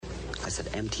said,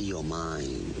 empty your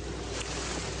mind.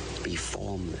 Be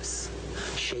formless,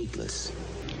 shapeless.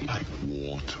 Like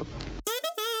water.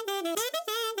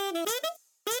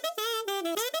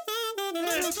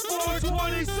 It's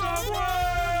 420 somewhere!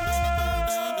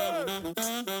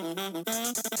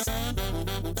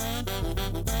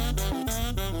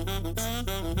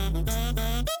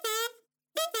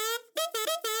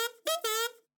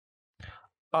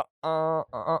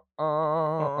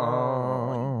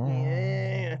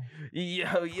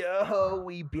 Yeah. Yo,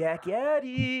 we back at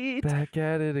it. Back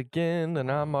at it again,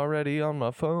 and I'm already on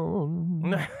my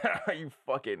phone. You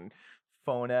fucking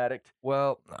phone addict.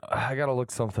 Well, I gotta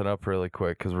look something up really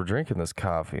quick because we're drinking this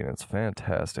coffee and it's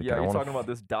fantastic. Yeah, you're talking about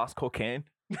this Das Cocaine?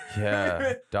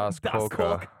 Yeah, Das Coca.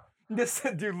 Coke. This,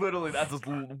 dude, literally, that's just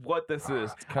what this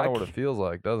is. It's kind of what it feels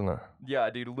like, doesn't it? Yeah,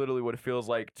 dude, literally what it feels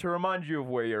like. To remind you of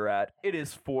where you're at, it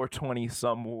is 420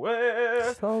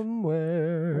 somewhere.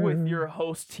 Somewhere. With your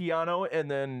host, Teano,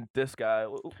 and then this guy.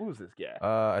 Who's this guy?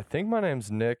 I think my name's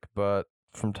Nick, but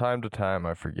from time to time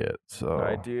I forget. So. All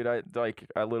right, dude, I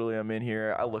literally am in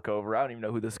here. I look over. I don't even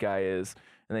know who this guy is.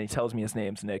 And then he tells me his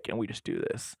name's Nick, and we just do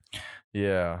this.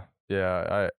 Yeah.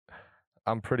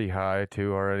 I'm pretty high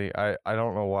too already. I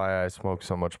don't know why I smoke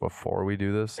so much before we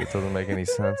do this. It doesn't make any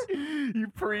sense. You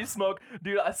pre-smoke.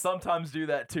 Dude, I sometimes do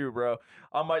that too, bro.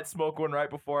 I might smoke one right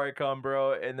before I come,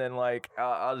 bro. And then, like,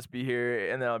 I'll just be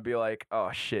here. And then I'll be like, oh,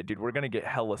 shit, dude, we're going to get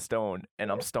hella stoned.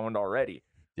 And I'm stoned already.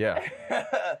 Yeah.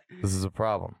 This is a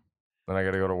problem. Then I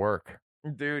got to go to work.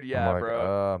 Dude, yeah, I'm like,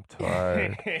 bro. I'm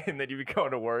tired. And then you be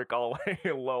going to work all the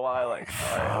way low eye, like,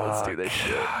 all right, let's do this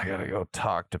shit. I gotta go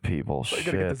talk to people. I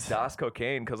gotta get this Das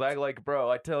Cocaine, because bro,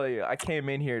 I tell you, I came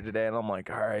in here today and I'm like,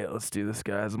 all right, let's do this,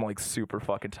 guys. I'm like super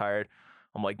fucking tired.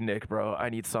 I'm like, Nick, bro, I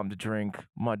need something to drink.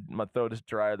 My throat is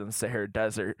drier than the Sahara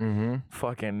Desert. Mm-hmm.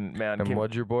 Fucking, man. And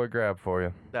what'd your boy grab for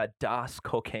you? That Das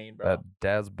Cocaine, bro. That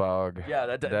Dasbog. Yeah,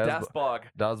 that Dasbog.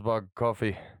 Dasbog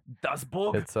coffee.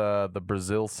 Dasbog? It's the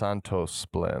Brazil Santos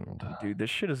blend. Dude, this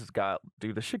shit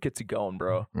gets you going,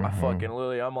 bro.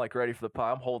 Mm-hmm. I'm like ready for the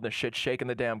pie. I'm holding this shit, shaking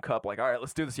the damn cup, like, all right,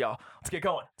 let's do this, y'all. Let's get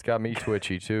going. It's got me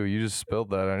twitchy, too. You just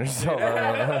spilled that on yourself.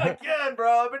 Again,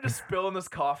 bro. I've been just spilling this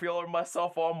coffee all over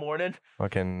myself all morning.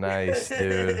 Fucking nice,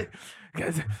 dude.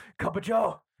 Guys, cup of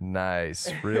Joe.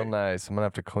 Nice. Real nice. I'm gonna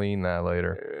have to clean that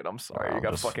later. Dude, I'm sorry. You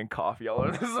got fucking coffee all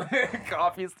over this.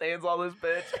 Coffee stains all this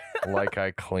bitch. Like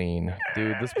I clean.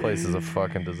 Dude, this place is a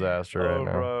fucking disaster right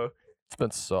now. Bro.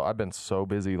 I've been so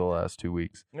busy the last 2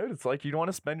 weeks. Dude, it's like you don't want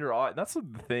to spend your off. That's the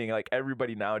thing. Like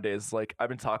everybody nowadays, like I've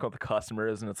been talking with the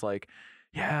customers and it's like,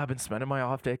 yeah, I've been spending my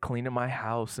off day cleaning my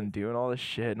house and doing all this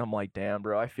shit. And I'm like, damn,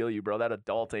 bro, I feel you, bro. That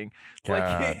adulting. It's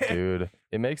God, dude.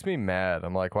 It makes me mad.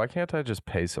 I'm like, why can't I just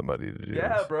pay somebody to do this?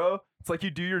 Yeah, bro. It's like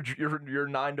you do your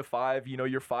 9 to 5,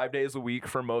 your 5 days a week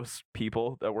for most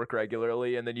people that work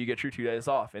regularly. And then you get your 2 days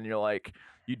off and you're like,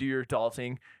 you do your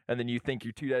adulting and then you think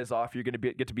your 2 days off, you're going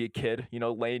to get to be a kid,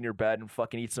 lay in your bed and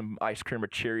fucking eat some ice cream or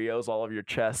Cheerios all over your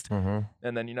chest. Mm-hmm.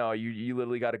 And then, you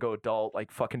literally got to go adult,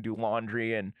 like fucking do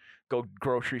laundry and go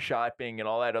grocery shopping and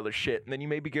all that other shit. And then you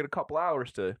maybe get a couple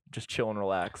hours to just chill and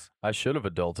relax. I should have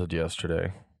adulted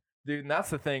yesterday. Dude, and that's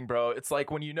the thing, bro. It's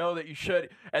like when you know that you should,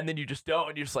 and then you just don't,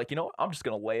 and you're just like, I'm just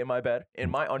going to lay in my bed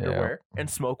in my underwear and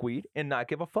smoke weed and not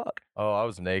give a fuck. Oh, I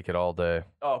was naked all day.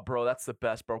 Oh, bro, that's the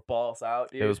best, bro. Balls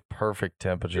out, dude. It was perfect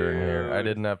temperature in here. I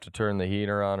didn't have to turn the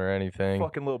heater on or anything.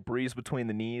 Fucking little breeze between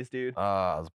the knees, dude. It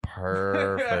was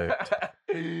perfect.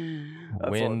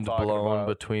 Wind blowing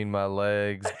between my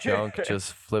legs, junk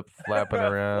just flip-flapping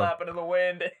around. Flapping in the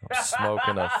wind. I'm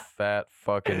smoking a fat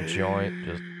fucking joint.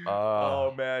 Just,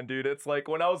 Oh, man, dude. It's like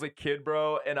when I was a kid,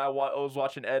 bro, and I was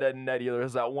watching Ed, Edd n Eddy. There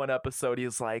was that one episode. He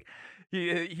was like,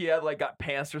 he had like got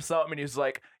pants or something, and he was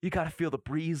like, you got to feel the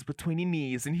breeze between your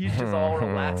knees. And he's just all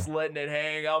relaxed, letting it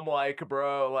hang. I'm like,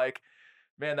 bro, like,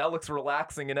 man, that looks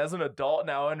relaxing. And as an adult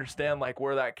now, I understand like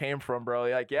where that came from, bro.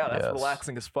 Like, yeah, that's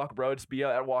relaxing as fuck, bro. Just be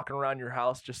out walking around your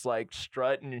house, just like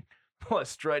strutting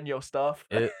your stuff.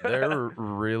 There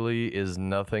really is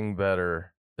nothing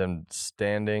better than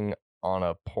standing on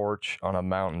a porch on a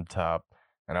mountaintop,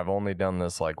 and I've only done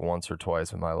this like once or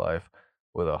twice in my life,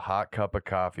 with a hot cup of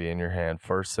coffee in your hand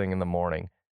first thing in the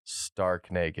morning,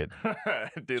 stark naked.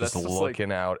 Dude, just that's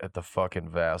looking out at the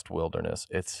fucking vast wilderness.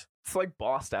 It's like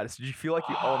boss status. Did you feel like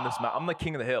you own this mountain? I'm the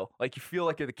king of the hill. Like you feel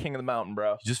like you're the king of the mountain,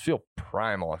 bro. You just feel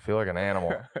primal. I feel like an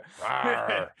animal.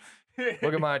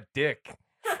 Look at my dick.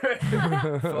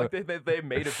 I feel like they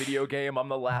made a video game. I'm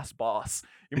the last boss.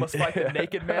 You must fight the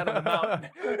naked man on the mountain.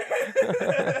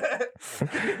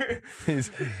 He's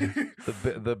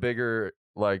the bigger,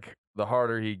 like the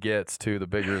harder he gets too, the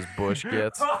bigger his bush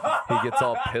gets. He gets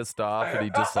all pissed off and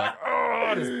he just like,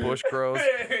 God, his bush grows.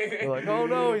 You're like, oh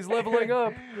no, he's leveling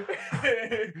up.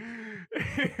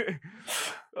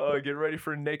 Get ready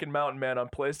for Naked Mountain Man on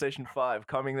PlayStation 5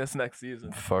 coming this next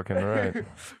season. Fucking right.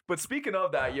 But speaking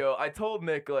of that, yo, I told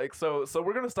Nick, like, so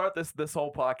we're gonna start this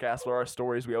whole podcast with our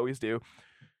stories. We always do.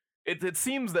 It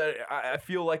seems that I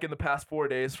feel like in the past 4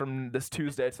 days, from this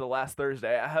Tuesday to the last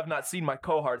Thursday, I have not seen my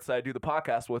cohorts that I do the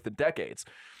podcast with in decades.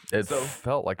 It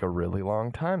felt like a really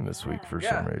long time this week for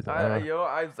some reason.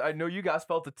 I know you guys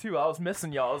felt it too. I was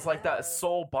missing y'all. It was like that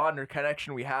soul bond or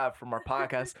connection we have from our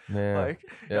podcast.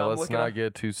 Let's not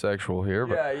get too sexual here.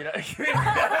 But.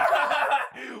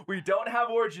 We don't have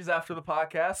orgies after the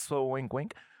podcast, so wink,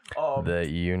 wink. That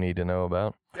you need to know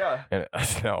about? Yeah. And,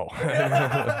 no.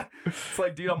 It's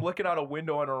like, dude, I'm looking out a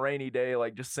window on a rainy day,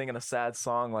 like just singing a sad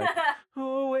song, like,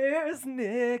 oh, where's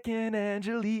Nick and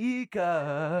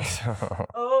Angelica?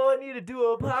 Oh, I need to do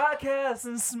a podcast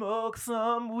and smoke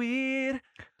some weed.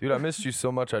 Dude, I missed you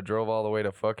so much. I drove all the way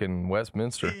to fucking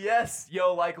Westminster. Yes,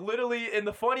 yo, like literally. And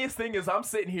the funniest thing is, I'm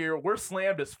sitting here, we're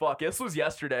slammed as fuck. This was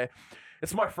yesterday.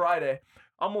 It's my Friday.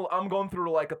 I'm going through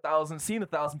like 1,000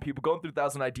 people, going through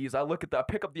 1,000 IDs. I look at that,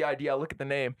 pick up the ID, I look at the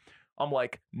name. I'm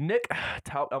like, Nick,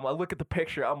 I look at the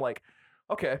picture. I'm like,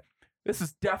 okay, this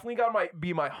is definitely gotta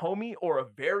be my homie or a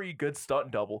very good stunt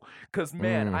double. Cause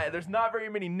man, there's not very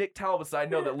many Nick Talbots I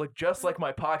know that look just like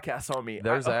my podcast homie.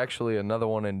 There's actually another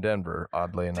one in Denver,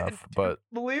 oddly enough. But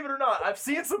believe it or not, I've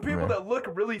seen some people that look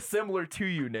really similar to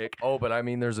you, Nick. Oh, but I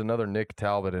mean, there's another Nick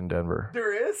Talbot in Denver.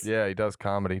 There is? Yeah, he does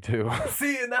comedy too.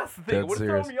 See, and that's the thing. What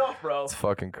throw me off, bro? It's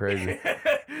fucking crazy.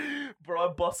 Bro,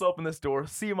 I bust open this door,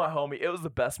 see my homie. It was the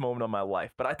best moment of my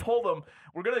life. But I told him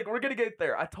we're gonna get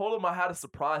there. I told him I had a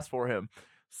surprise for him.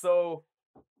 So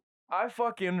I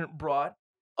fucking brought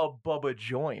a Bubba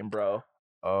joint, bro.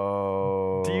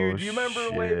 Oh, dude, do you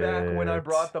remember way back when I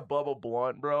brought the Bubba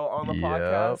blunt, bro, on the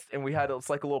podcast, and we had it's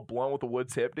like a little blunt with a wood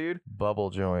tip, dude?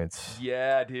 Bubble joints.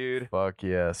 Yeah, dude. Fuck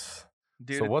yes.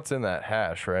 Dude, so what's in that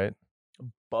hash, right?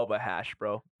 Bubba hash,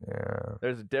 bro. Yeah.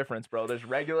 There's a difference, bro. There's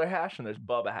regular hash and there's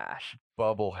Bubba hash.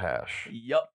 Bubble hash.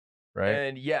 Yup. Right.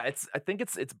 And yeah, I think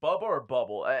it's Bubba or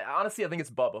Bubble. Honestly, I think it's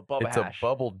Bubba. Bubba it's hash. It's a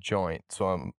bubble joint,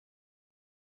 so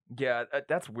Yeah,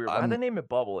 that's weird. Why they name it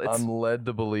Bubble? I'm led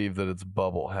to believe that it's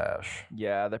bubble hash.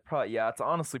 Yeah, they're probably. Yeah, it's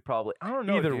honestly probably. I don't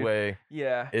know. Either dude. way,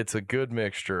 yeah, it's a good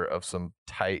mixture of some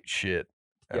tight shit,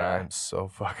 and I'm so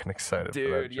fucking excited. Dude,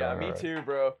 for that yeah, me too,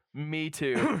 bro. Me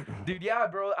too, dude. Yeah,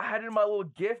 bro. I had it in my little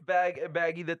gift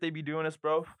baggie that they be doing us,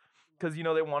 bro. Because, you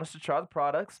know, they want us to try the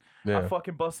products. Yeah. I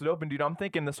fucking busted open, dude. I'm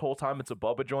thinking this whole time it's a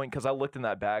Bubba joint because I looked in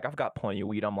that bag. I've got plenty of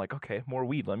weed. I'm like, okay, more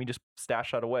weed. Let me just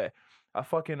stash that away. I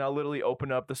literally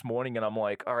opened up this morning and I'm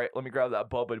like, all right, let me grab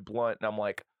that Bubba blunt. And I'm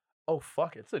like, oh,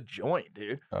 fuck, it's a joint,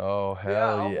 dude. Oh, hell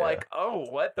yeah. I'm like, oh,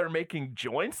 what? They're making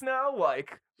joints now?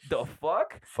 Like, the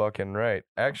fuck? Fucking right.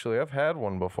 Actually, I've had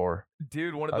one before.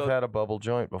 Dude, I've had a bubble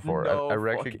joint before. I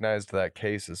recognized that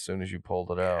case as soon as you pulled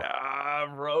it out.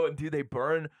 Yeah, bro. And, dude, they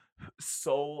burn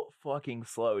so fucking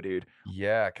slow, dude.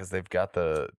 Yeah, because they've got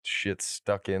the shit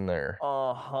stuck in there.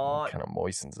 Kind of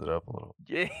moistens it up a little.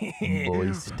 Yeah.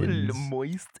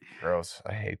 Moist. Gross.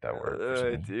 I hate that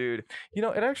word. Dude. You know,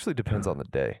 it actually depends on the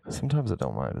day. Sometimes I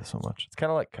don't mind it so much. It's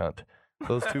kind of like cunt.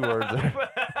 Those two words are...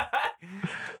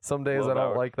 Some days I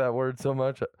don't like that word so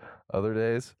much. Other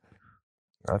days,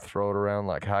 I throw it around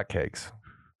like hotcakes.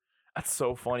 That's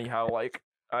so funny how, like,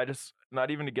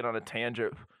 not even to get on a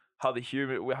tangent, how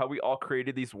we all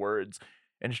created these words,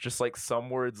 and it's just like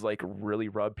some words like really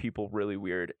rub people really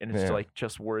weird, and it's like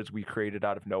just words we created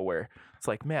out of nowhere. It's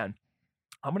like, man,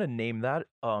 I'm gonna name that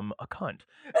a cunt.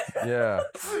 Yeah.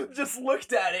 Just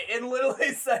looked at it and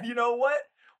literally said, you know what?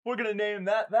 We're gonna name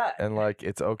that. And like,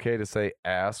 it's okay to say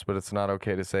ass, but it's not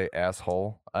okay to say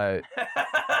asshole. I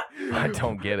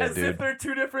don't get it, dude. As if they're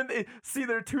two different. See,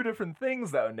 they're two different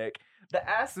things, though, Nick. The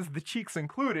ass is the cheeks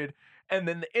included, and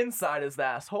then the inside is the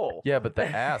asshole. Yeah, but the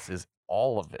ass is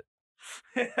all of it.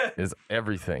 Is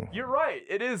everything. You're right.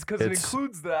 It is because it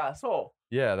includes the asshole.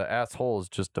 Yeah, the asshole is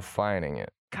just defining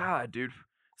it. God, dude,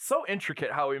 so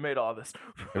intricate how we made all this.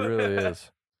 It really is.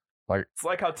 Like, it's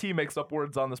like how T makes up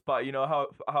words on the spot. You know how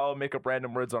I'll make up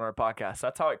random words on our podcast.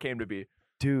 That's how it came to be.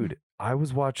 Dude, I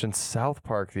was watching South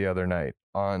Park the other night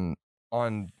on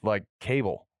like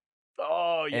cable.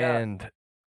 Oh yeah. And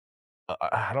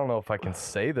I don't know if I can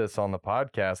say this on the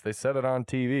podcast. They said it on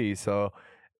TV. So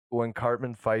when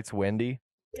Cartman fights Wendy,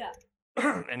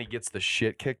 and he gets the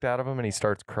shit kicked out of him and he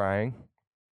starts crying,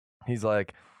 he's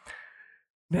like,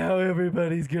 now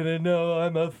everybody's gonna know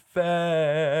I'm a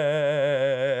fag.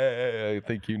 I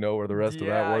think you know where the rest of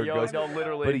that word goes. No,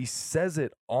 literally. But he says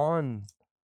it on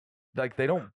like they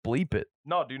don't bleep it.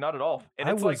 No, dude, not at all. And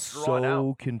I it's was like drawn so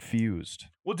out. confused.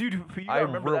 Well, dude, you I gotta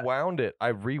remember that. rewound it. I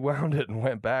rewound it and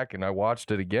went back and I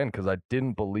watched it again because I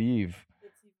didn't believe.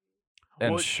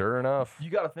 And Well, sure enough,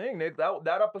 You got to think, Nick.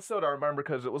 That episode I remember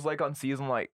because it was like on season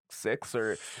like 6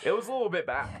 or it was a little bit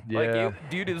back. Yeah. Like,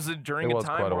 dude, it was during it a was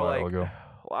time quite a where while like ago.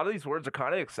 a lot of these words are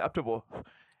kind of acceptable.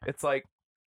 It's like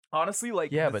honestly,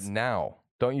 like Yeah, but now,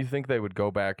 don't you think they would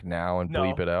go back now and No.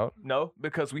 bleep it out? no,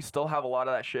 because we still have a lot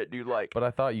of that shit, dude. Like But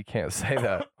I thought you can't say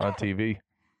that on TV.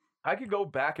 I could go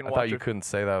back and I watch. thought you couldn't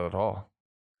say that at all.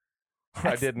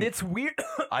 I didn't. It's weird.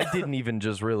 I didn't even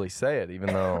just really say it, even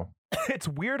though. It's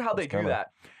weird how they do kinda-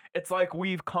 that. It's like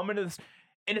we've come into this,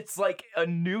 and it's like a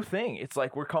new thing. It's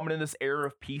like we're coming in this era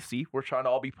of PC. We're trying to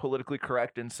all be politically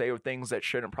correct and say things that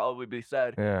shouldn't probably be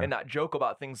said, Yeah. and not joke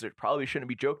about things that probably shouldn't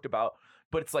be joked about.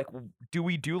 But it's like, do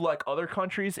we do like other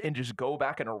countries and just go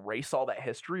back and erase all that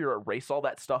history or erase all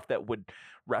that stuff that would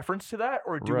reference to that,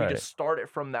 or do we Right. just start it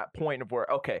from that point of where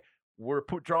okay, we're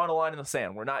drawing a line in the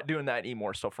sand. We're not doing that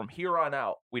anymore. So from here on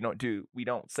out, we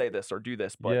don't say this or do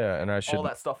this. But Yeah, and I all should.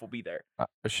 that stuff will be there.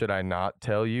 Should I not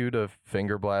tell you to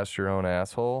finger blast your own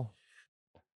asshole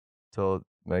till it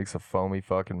makes a foamy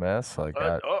fucking mess like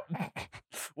that?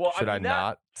 Well, Should I, mean, that-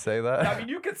 not say that? I mean,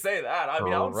 you could say that. I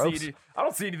mean, Gross. I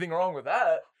don't see anything wrong with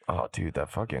that. Oh, dude, that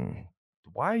fucking.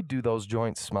 Why do those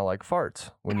joints smell like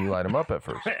farts when you light them up at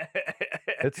first?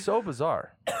 It's so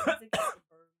bizarre.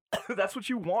 That's what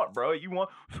you want, bro. You want,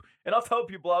 and I'll tell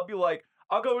people, I'll be like,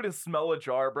 I'll go to smell a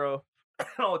jar, bro. And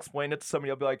I'll explain it to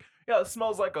somebody. I'll be like, yeah, it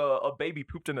smells like a baby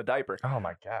pooped in a diaper. Oh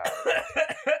my god.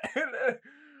 And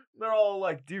they're all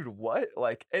like, dude, what?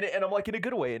 Like, and I'm like, in a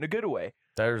good way,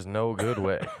 There's no good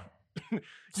way.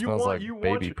 Smells like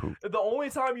baby poop. The only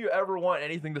time you ever want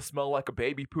anything to smell like a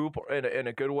baby poop in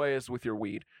a good way is with your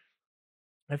weed.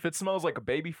 If it smells like a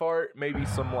baby fart, maybe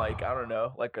some like I don't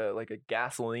know, like a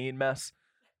gasoline mess.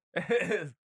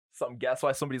 Some gas.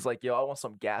 Why somebody's like, yo, I want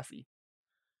some gassy.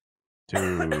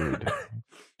 Dude.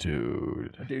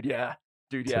 Dude, yeah.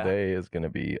 Today is gonna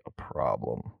be a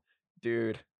problem.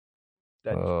 Dude,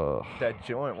 that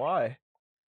joint. Why?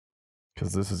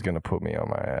 Because this is gonna put me on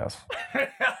my ass.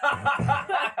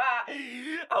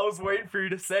 I was waiting for you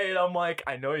to say it. I'm like,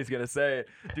 I know he's gonna say it,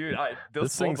 dude.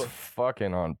 This thing's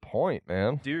fucking on point,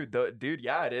 man. dude.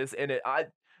 Yeah, it is. And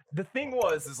the thing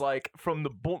is like from the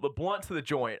blunt to the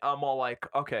joint. I'm all like,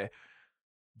 okay,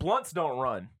 blunts don't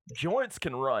run, joints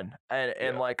can run,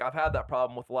 and like I've had that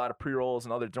problem with a lot of pre-rolls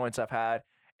and other joints I've had,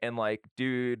 and like,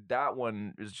 dude, that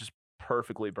one is just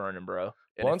perfectly burning, bro.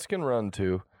 And Blunts can run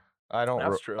too. I don't.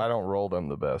 That's true. I don't roll them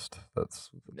the best. That's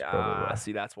probably why.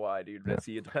 see, that's why, dude. Yeah.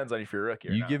 See, it depends on if you're a rookie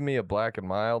or You not. give me a black and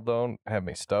mild, though, have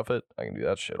me stuff it. I can do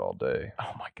that shit all day.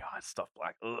 Oh my god, stuff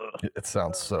black. Ugh. It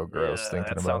sounds so gross Yeah,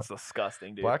 thinking that about sounds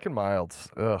disgusting, it. dude. Black and milds.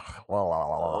 Ugh.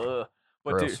 Ugh.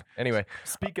 But Gross. dude, Anyway,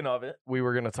 speaking of it, we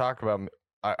were gonna talk about.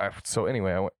 So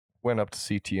anyway, I went up to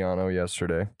see Teano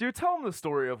yesterday. dude, tell them the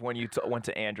story of when you went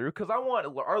to Andrew, because I want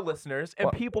our listeners and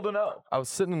Well, people to know. I was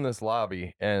sitting in this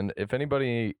lobby, and if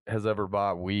anybody has ever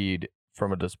bought weed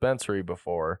from a dispensary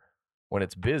before, when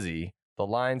it's busy, the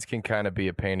lines can kind of be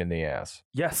a pain in the ass.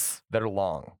 Yes. They're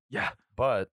long. Yeah.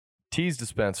 But T's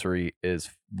dispensary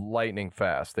is lightning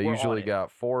fast. They We're usually on it.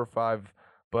 got 4 or 5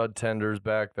 bud tenders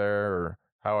back there, or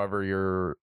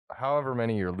however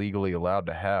many you're legally allowed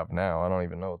to have now. I don't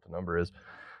even know what the number is.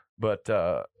 But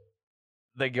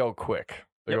they go quick.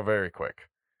 They go very quick.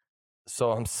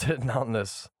 So I'm sitting on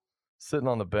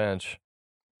the bench,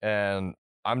 and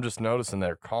I'm just noticing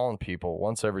they're calling people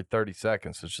once every 30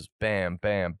 seconds. It's just bam,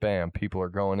 bam, bam. People are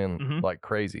going in like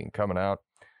crazy and coming out.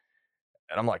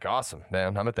 And I'm like, awesome,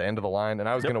 man. I'm at the end of the line, and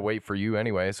I was going to wait for you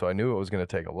anyway, so I knew it was going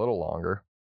to take a little longer.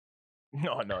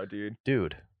 No, dude.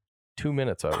 Dude, 2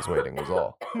 minutes I was waiting was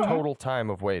all. Total time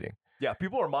of waiting. Yeah,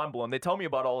 people are mind blown. They tell me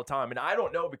about it all the time, and I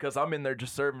don't know because I'm in there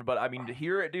just serving. But I mean, to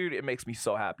hear it, dude, it makes me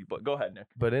so happy. But go ahead, Nick.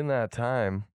 But in that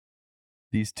time,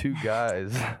 these 2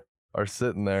 guys are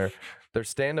sitting there. They're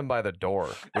standing by the door,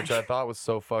 which I thought was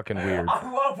so fucking weird.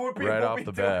 I love when people Right off be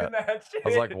the doing bat. that shit. I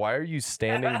was like, why are you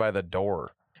standing by the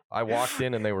door? I walked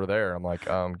in and they were there. I'm like,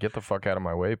 get the fuck out of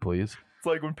my way, please. It's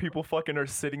like when people fucking are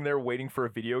sitting there waiting for a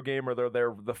video game, or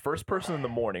they're the first person in the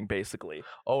morning, basically.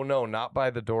 Oh, no, not by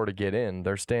the door to get in.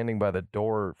 They're standing by the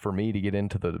door for me to get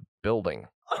into the building.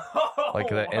 Like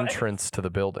the What? entrance to the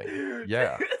building.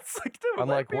 Yeah. It's like, dude, I'm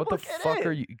let like, what the people get fuck in.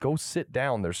 are you? Go sit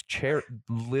down. There's chair.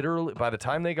 Literally, by the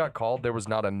time they got called, there was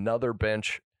not another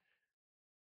bench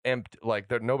empty. Like,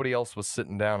 nobody else was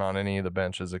sitting down on any of the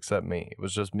benches except me. It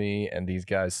was just me and these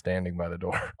guys standing by the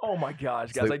door. Oh my gosh,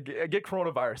 It's guys! like- I get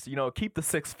coronavirus. Keep the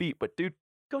 6 feet, but dude,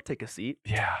 go take a seat.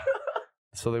 Yeah.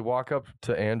 So they walk up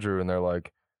to Andrew and they're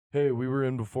like, "Hey, we were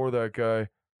in before that guy.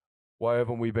 Why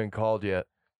haven't we been called yet?"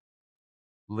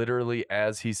 Literally,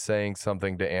 as he's saying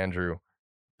something to Andrew,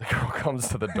 the girl comes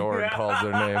to the door and calls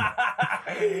their name.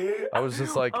 I was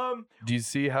just like, do you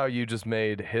see how you just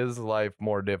made his life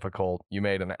more difficult? You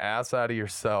made an ass out of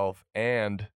yourself,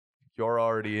 and you're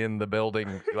already in the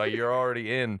building. Like, you're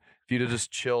already in. If you'd have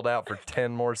just chilled out for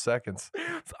 10 more seconds.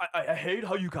 I hate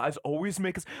how you guys always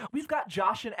make us. We've got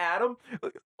Josh and Adam.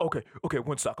 Okay,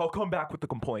 1 sec. I'll come back with the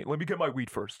complaint. Let me get my weed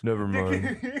first. Never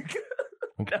mind.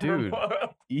 Dude,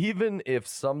 even if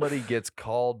somebody gets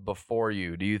called before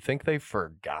you, do you think they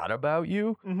forgot about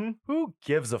you? Mm-hmm. Who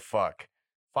gives a fuck?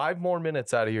 5 more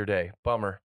minutes out of your day.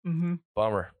 Bummer. Mm-hmm.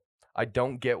 Bummer. I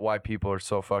don't get why people are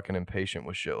so fucking impatient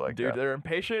with shit like that. Dude, they're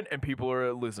impatient and people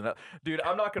are losing it. Dude,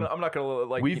 I'm not gonna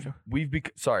like.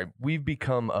 We've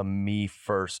become a me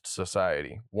first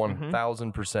society.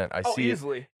 1000%. I see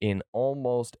easily. It in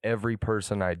almost every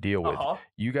person I deal with.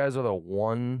 You guys are the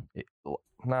one,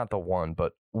 not the one,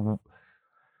 but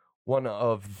one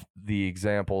of the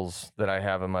examples that I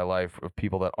have in my life of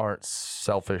people that aren't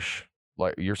selfish.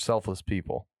 Like, you're selfless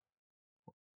people.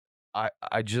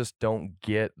 I just don't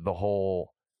get the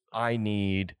whole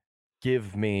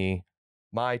give me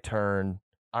my turn,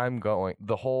 I'm going,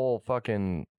 the whole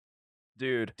fucking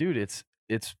dude,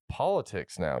 it's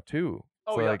politics now too.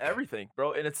 Oh yeah, like, everything,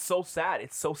 bro. And it's so sad.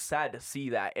 It's so sad to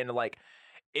see that. And like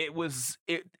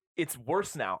it's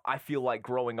worse now, I feel like,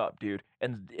 growing up, dude.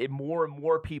 And more and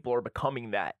more people are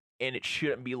becoming that, and it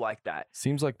shouldn't be like that.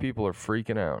 Seems like people are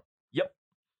freaking out. Yep.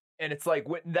 And it's like,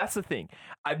 that's the thing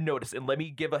I've noticed, and let me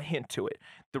give a hint to it.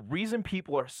 The reason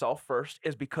people are self-first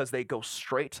is because they go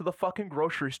straight to the fucking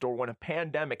grocery store when a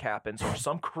pandemic happens or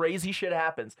some crazy shit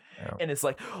happens. Yeah. And it's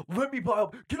like, let me buy,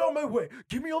 get out of my way,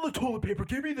 give me all the toilet paper,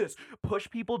 give me this.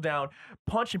 Push people down,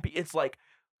 punching people. It's like,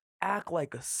 act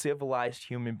like a civilized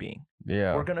human being.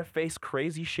 Yeah. We're going to face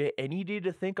crazy shit, and you need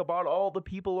to think about all the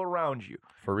people around you.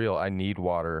 For real, I need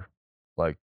water,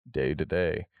 like, day to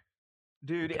day.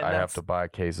 Dude, and I have to buy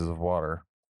cases of water.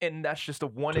 And that's just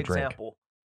one example.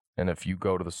 And if you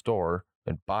go to the store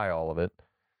and buy all of it,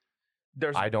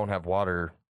 I don't have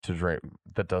water to drink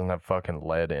that doesn't have fucking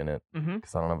lead in it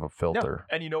because I don't have a filter.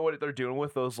 No. And you know what they're doing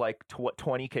with those like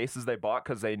 20 cases they bought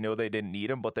because they know they didn't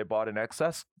need them, but they bought in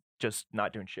excess? Just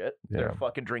not doing shit. Yeah. They're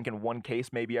fucking drinking one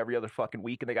case maybe every other fucking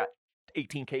week, and they got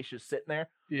 18 cases sitting there.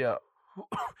 Yeah.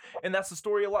 And that's the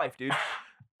story of life, dude.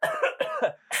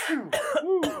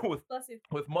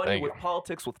 with money, with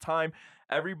politics, with time,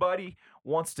 everybody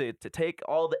wants to take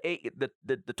all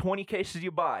the 20 cases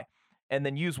you buy and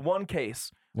then use one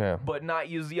case, but not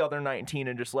use the other 19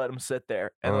 and just let them sit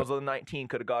there. And those other 19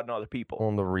 could have gotten other people. Well,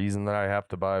 and the reason that I have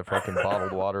to buy fucking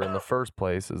bottled water in the first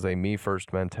place is a me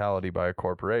first mentality by a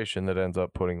corporation that ends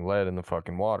up putting lead in the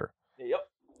fucking water. Yep.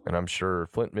 And I'm sure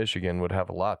Flint, Michigan would have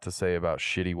a lot to say about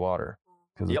shitty water.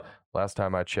 Because last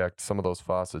time I checked, some of those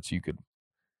faucets, you could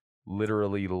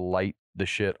literally light the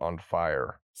shit on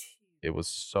fire. It was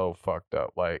so fucked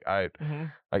up. Like,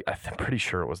 I'm pretty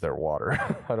sure it was their water.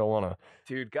 I don't want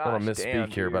to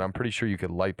misspeak here, but I'm pretty sure you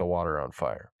could light the water on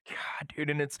fire. God, dude,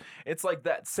 and it's like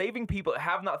that. Saving people,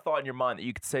 have not thought in your mind that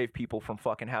you could save people from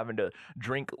fucking having to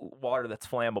drink water that's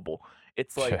flammable.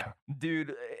 It's like,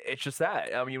 dude, it's just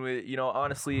that. I mean,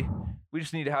 honestly, we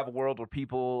just need to have a world where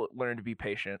people learn to be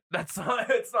patient. It's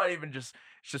not even just,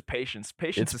 it's just patience.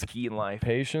 Patience is key in life.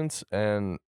 Patience.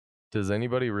 And does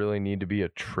anybody really need to be a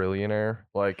trillionaire?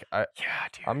 Like,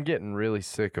 I'm getting really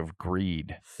sick of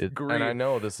greed. Greed. And I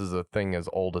know this is a thing as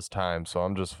old as time, so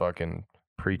I'm just fucking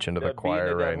preaching to the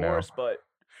choir right now.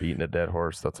 Beating a dead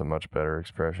horse, that's a much better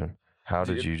expression. How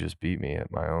did you just beat me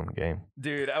at my own game?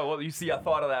 Dude, well, you see, I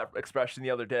thought of that expression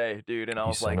the other day, dude, and I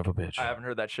was like, son of a bitch. I haven't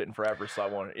heard that shit in forever, so I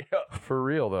wanted it. For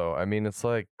real, though. I mean, it's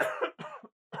like,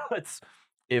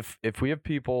 if we have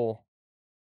people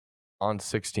on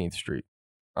 16th Street,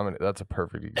 I mean, that's a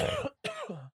perfect example.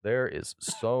 There is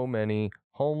so many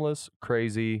homeless,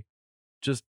 crazy,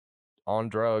 just on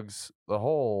drugs,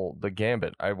 the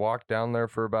gambit. I walked down there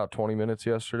for about 20 minutes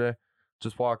yesterday,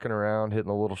 just walking around, hitting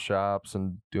the little shops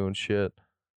and doing shit.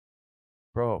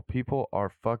 Bro, people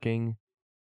are fucking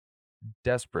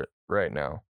desperate right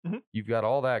now. Mm-hmm. You've got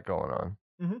all that going on.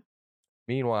 Mm-hmm.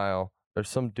 Meanwhile, there's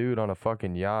some dude on a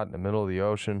fucking yacht in the middle of the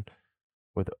ocean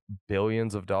with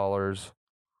billions of dollars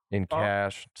in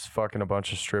cash, just fucking a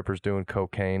bunch of strippers doing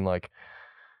cocaine. Like,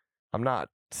 I'm not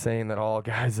saying that all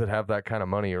guys that have that kind of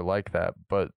money are like that,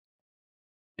 but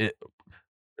it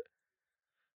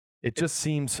just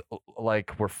seems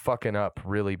like we're fucking up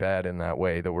really bad in that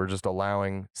way, that we're just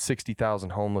allowing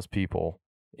 60,000 homeless people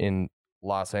in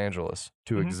Los Angeles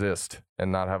to exist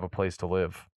and not have a place to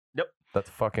live. Yep. That's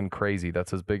fucking crazy.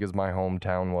 That's as big as my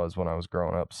hometown was when I was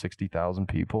growing up. 60,000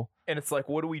 people. And it's like,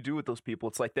 what do we do with those people?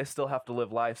 It's like they still have to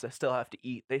live lives. They still have to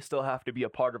eat. They still have to be a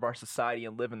part of our society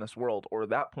and live in this world. Or at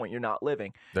that point, you're not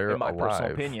living. They're in my alive.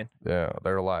 personal opinion. Yeah,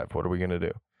 they're alive. What are we going to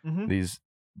do? These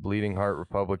bleeding heart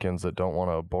Republicans that don't want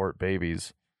to abort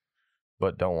babies,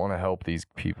 but don't want to help these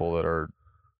people that are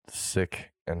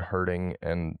sick and hurting.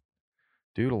 And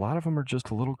dude, a lot of them are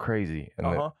just a little crazy. And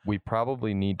that we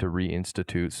probably need to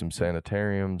reinstitute some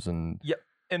sanitariums and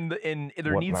And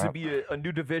there needs to be a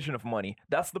new division of money.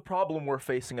 That's the problem we're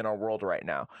facing in our world right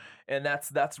now. And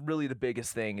that's really the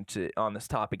biggest thing on this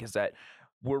topic, is that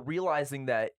we're realizing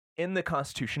that in the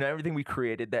Constitution, everything we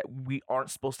created, that we aren't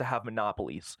supposed to have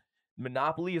monopolies.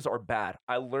 Monopolies are bad.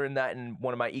 I learned that in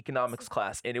one of my economics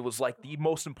class, and it was like the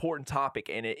most important topic,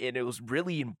 and it was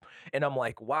really, and I'm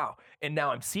like, wow. And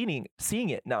now I'm seeing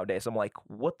it nowadays. I'm like,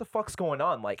 what the fuck's going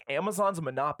on? Like, Amazon's a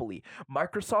monopoly,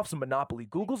 Microsoft's a monopoly,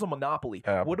 Google's a monopoly.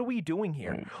 What are we doing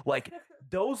here? Like,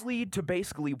 those lead to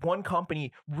basically one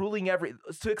company ruling every.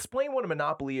 To explain what a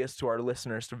monopoly is to our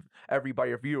listeners, to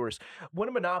everybody, our viewers, what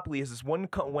a monopoly is when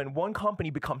one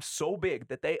company becomes so big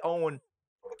that they own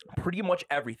pretty much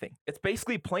everything. It's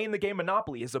basically playing the game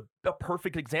Monopoly is a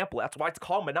perfect example. That's why it's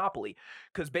called Monopoly,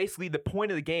 because basically the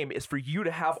point of the game is for you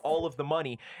to have all of the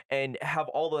money and have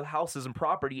all the houses and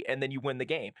property, and then you win the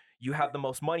game. You have the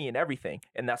most money and everything,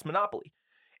 and that's Monopoly.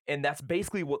 And that's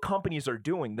basically what companies are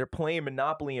doing. They're playing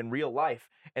Monopoly in real life,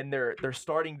 and they're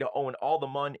starting to own all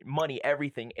the money,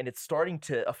 everything, and it's starting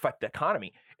to affect the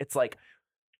economy. It's like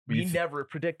we never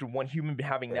predicted one human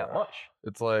having that much.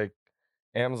 It's like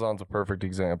Amazon's a perfect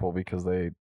example because they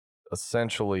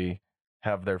essentially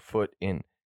have their foot in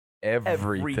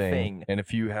everything. And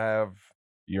if you have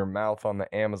your mouth on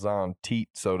the Amazon teat,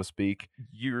 so to speak,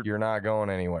 you're not going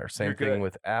anywhere. Same thing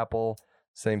with Apple,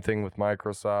 same thing with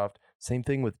Microsoft, same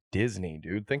thing with Disney,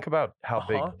 dude. Think about how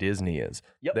big Disney is.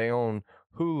 They own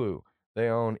Hulu, they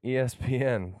own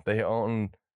ESPN, they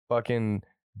own fucking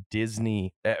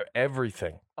Disney,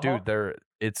 everything. Dude,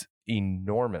 it's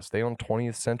enormous. They own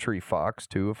 20th Century Fox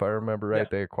too, if I remember right.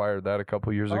 They acquired that a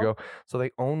couple years ago. So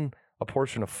they own a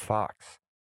portion of Fox.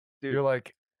 Dude, you're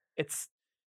like, it's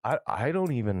I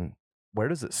don't even, where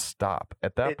does it stop?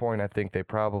 At that point, I think they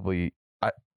probably,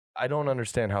 I don't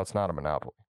understand how it's not a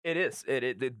monopoly. It is. It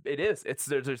is.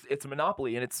 It's a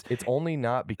monopoly, and it's only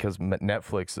not because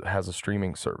Netflix has a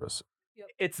streaming service.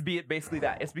 It's basically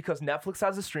that. It's because Netflix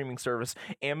has a streaming service.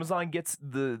 Amazon gets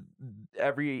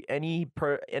any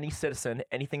citizen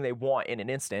anything they want in an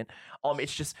instant.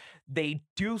 It's just they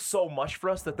do so much for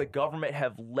us that the government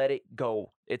have let it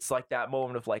go. It's like that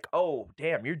moment of like, oh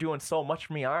damn, you're doing so much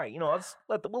for me. All right,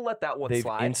 we'll let that one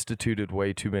slide. They've instituted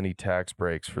way too many tax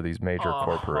breaks for these major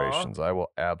corporations. I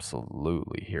will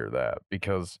absolutely hear that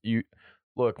because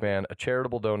look, man, a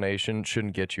charitable donation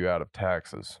shouldn't get you out of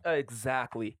taxes.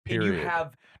 Exactly. Period. And you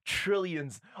have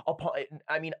trillions upon.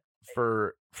 I mean,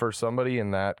 for somebody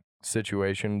in that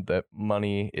situation, that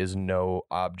money is no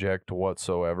object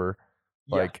whatsoever.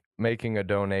 Like making a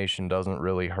donation doesn't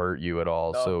really hurt you at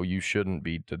all, so you shouldn't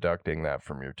be deducting that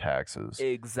from your taxes.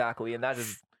 Exactly, and that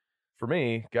is for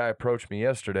me. Guy approached me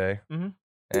yesterday,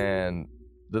 and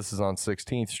this is on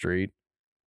 16th Street.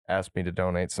 Asked me to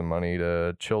donate some money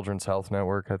to Children's Health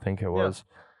Network, I think it was.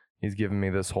 He's giving me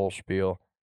this whole spiel.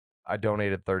 I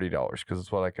donated $30 because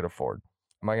it's what I could afford.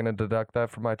 Am I going to deduct that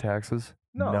from my taxes?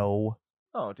 No.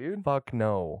 Oh, dude. Fuck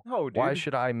no. No, dude. Why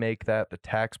should I make that the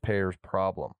taxpayer's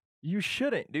problem? You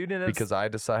shouldn't, dude. And because I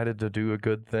decided to do a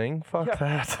good thing? Fuck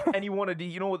that. And you want to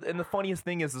do, and the funniest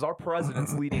thing is our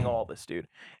president's leading all this, dude.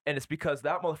 And it's because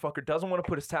that motherfucker doesn't want to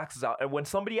put his taxes out. And when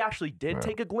somebody actually did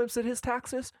take a glimpse at his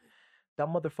taxes, that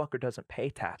motherfucker doesn't pay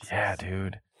taxes. Yeah,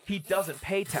 dude. He doesn't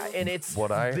pay tax, and it's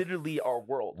literally our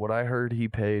world. What I heard he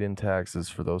paid in taxes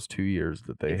for those 2 years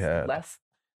that they had.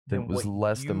 It was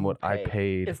less than what I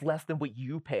paid. It's less than what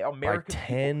you pay. American by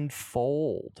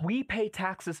tenfold. We pay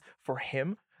taxes for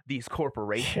him, these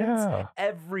corporations,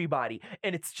 everybody,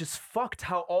 and it's just fucked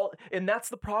and that's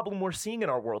the problem we're seeing in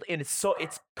our world, and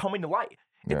it's coming to light.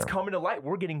 It's coming to light.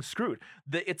 We're getting screwed.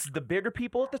 It's the bigger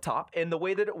people at the top, and the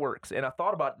way that it works. And I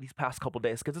thought about it these past couple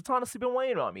days because it's honestly been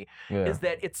weighing on me. Is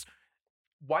that it's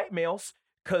white males,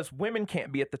 because women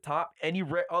can't be at the top. Any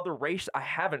other race, I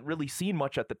haven't really seen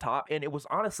much at the top, and it was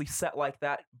honestly set like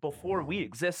that before we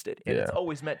existed, and it's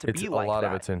always meant to be like that. A lot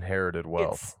of it's inherited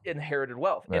wealth. It's inherited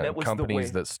wealth, and it was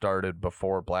companies that started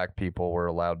before black people were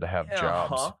allowed to have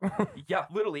jobs. Yeah,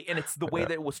 literally, and it's the way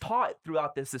that it was taught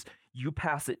throughout this is you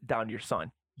pass it down to your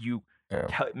son. You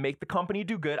make the company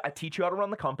do good. I teach you how to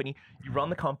run the company. You run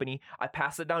the company. I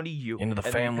pass it down to you. Into the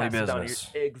and then you family pass it down to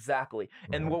business. Exactly.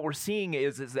 And Yeah. what we're seeing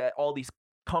is that all these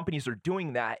companies are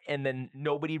doing that, and then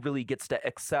nobody really gets to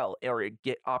excel or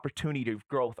get opportunity of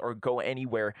growth or go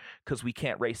anywhere because we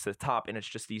can't race to the top. And it's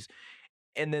just these,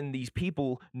 and then these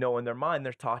people know in their mind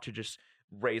they're taught to just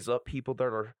raise up people that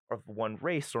are of one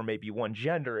race or maybe one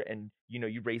gender, and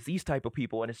you raise these type of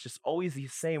people, and it's just always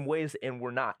these same ways, and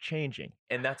we're not changing.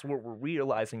 And that's what we're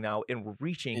realizing now, and we're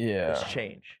reaching this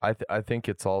change. I think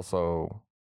it's also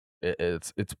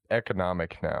it's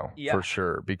economic now for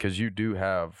sure, because you do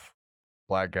have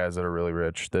black guys that are really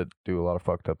rich that do a lot of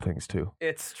fucked up things too.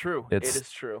 It's true. It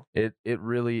is true. It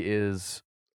really is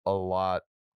a lot.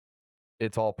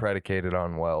 It's all predicated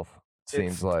on wealth.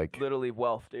 Seems It's like literally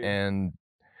wealth, dude. And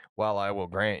while I will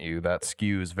grant you that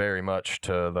skews very much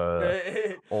to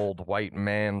the old white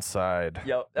man side,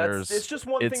 Yep, it's just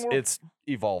one thing. It's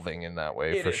evolving in that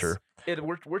way for sure.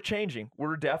 We're changing.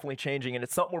 We're definitely changing, and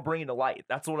it's something we're bringing to light.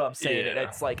 That's what I'm saying. Yeah. And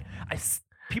it's like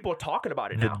people are talking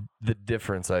about it now. The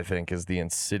difference, I think, is the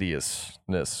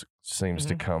insidiousness seems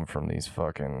to Mhm. come from these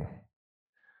fucking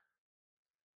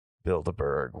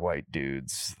Bilderberg white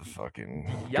dudes,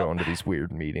 fucking going to these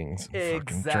weird meetings, and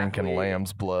fucking drinking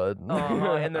lamb's blood. And they're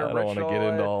I don't rich want to and get all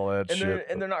into that. all that And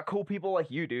shit. they're not cool people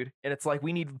like you, dude. And it's like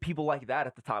we need people like that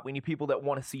at the top. We need people that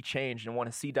want to see change and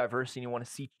want to see diversity and want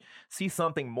to see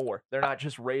something more. They're not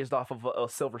just raised off of a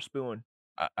silver spoon.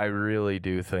 I really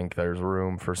do think there's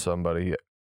room for somebody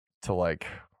to like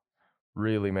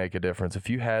really make a difference. If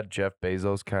you had Jeff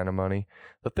Bezos kind of money,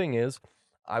 the thing is,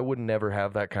 I would never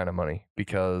have that kind of money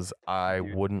because I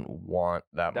wouldn't want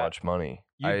that much money.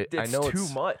 I know it's too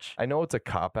it's much. I know it's a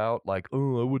cop out, like,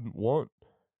 oh, I wouldn't want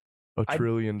 $1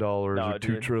 trillion or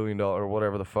 $2 trillion or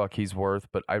whatever the fuck he's worth,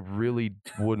 but I really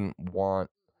wouldn't want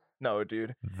No,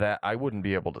 dude. that. I wouldn't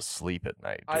be able to sleep at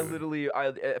night, dude.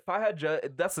 If I had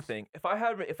that's the thing. If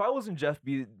I was in Jeff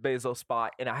Bezos'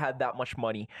 spot and I had that much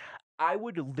money, I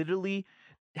would literally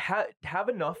have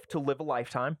enough to live a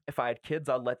lifetime. If I had kids,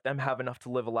 I'd let them have enough to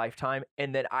live a lifetime,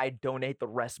 and then I donate the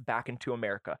rest back into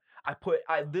America. I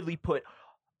literally put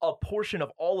a portion of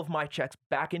all of my checks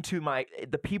back into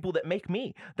the people that make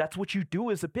me. That's what you do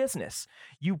as a business.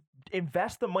 You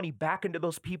invest the money back into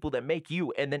those people that make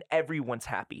you, and then everyone's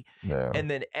happy. Yeah.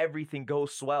 And then everything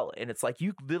goes swell. And it's like,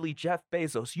 you literally, Jeff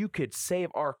Bezos, you could save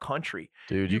our country.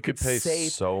 Dude, you could pay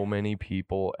so many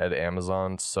people at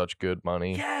Amazon such good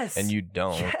money. Yes. And you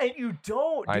don't. Yeah, and you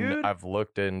don't, dude. I've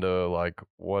looked into like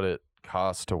what it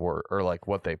costs to work, or like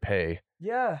what they pay.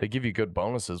 Yeah. They give you good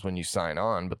bonuses when you sign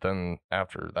on, but then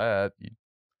after that,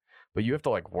 you have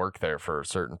to like work there for a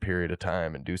certain period of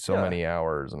time and do so many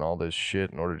hours and all this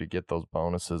shit in order to get those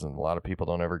bonuses, and a lot of people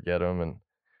don't ever get them, and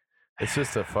it's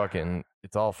just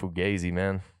it's all fugazi,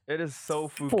 man. It is so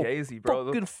fugazi, bro.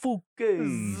 Fucking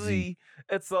fugazi.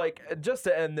 It's like, just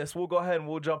to end this, we'll go ahead and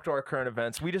we'll jump to our current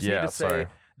events. We just need to say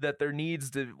that there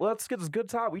needs to, let's get this good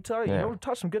time. We tell you, we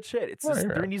touch some good shit. It's just,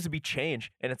 there needs to be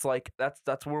change, and it's like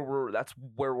that's where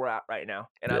we're at right now.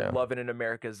 And I love it in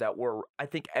America is that I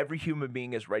think every human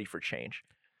being is ready for change.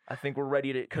 I think we're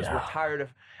ready to, because we're tired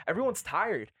of, everyone's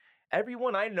tired.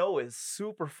 Everyone I know is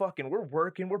super fucking, we're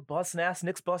working, we're busting ass.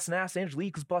 Nick's busting ass,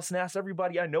 Angelique's busting ass,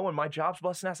 everybody I know, and my job's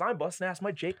busting ass, I'm busting ass,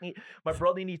 my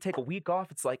brother need to take a week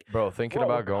off. It's like, bro, thinking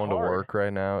about going to work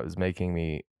right now is making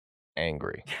me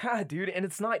angry. Yeah, dude, and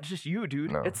it's not just you,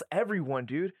 dude. No. It's everyone,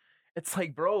 dude. It's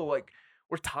like, bro, like,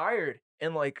 we're tired,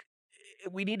 and like,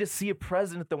 we need to see a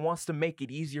president that wants to make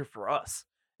it easier for us.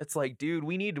 It's like, dude,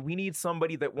 we need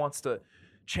somebody that wants to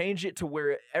change it to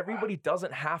where everybody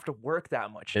doesn't have to work that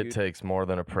much, dude. It takes more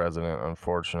than a president,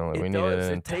 unfortunately. We need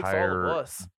an entire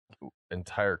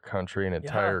country, an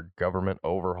entire government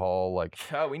overhaul. Like,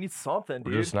 yeah, we need something,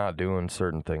 dude. We're just not doing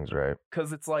certain things right.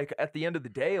 Because it's like, at the end of the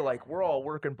day, like, we're all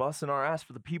working, busting our ass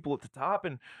for the people at the top,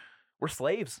 and we're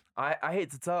slaves. I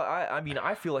hate to tell. I mean,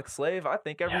 I feel like slave. I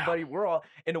think everybody, we're all,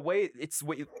 in a way, it's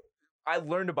what I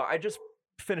learned about. I just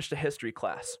finished a history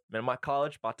class in my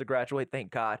college, about to graduate, thank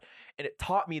God, and it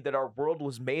taught me that our world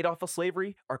was made off of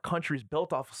slavery, our country's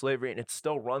built off of slavery, and it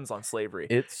still runs on slavery.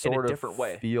 It sort in a of different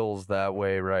way. Feels that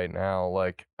way right now.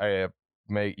 Like,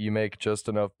 you make just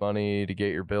enough money to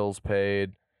get your bills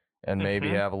paid, and maybe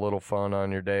have a little fun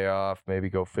on your day off, maybe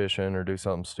go fishing or do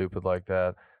something stupid like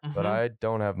that. But I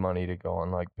don't have money to go on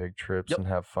like big trips and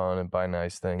have fun and buy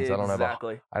nice things.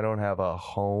 Exactly. I don't have a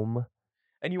home.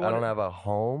 And I don't have a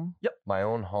home. Yep. My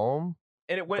own home.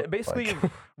 And it went basically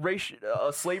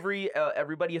slavery.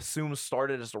 Everybody assumes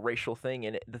started as a racial thing,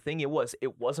 and the thing it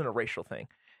wasn't a racial thing.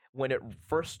 When it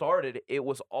first started, it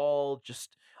was all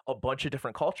just a bunch of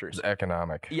different cultures. It's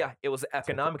economic. Yeah, it was an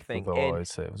economic thing. They'll And always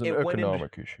say it was an it went into-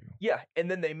 economic issue. yeah, and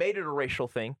then they made it a racial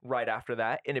thing right after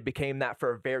that, and it became that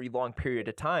for a very long period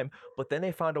of time. But then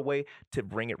they found a way to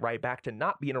bring it right back to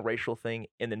not being a racial thing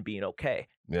and then being okay.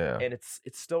 Yeah. And it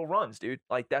still runs, dude.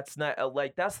 Like that's not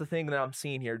like that's the thing that I'm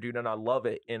seeing here, dude. And I love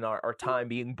it in our time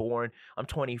being born. I'm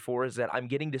 24, is that I'm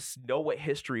getting to know what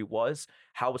history was,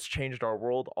 how it's changed our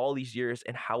world all these years,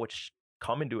 and how it's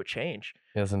come into a change.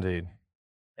 Yes, indeed.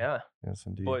 Yeah. Yes,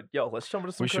 indeed. But yo, let's jump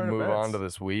into some. We should current move events. on to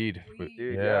this weed.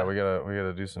 Dude, yeah, we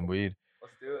gotta do some weed.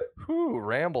 Let's do it. Whew,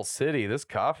 Ramble City. This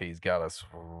coffee's got us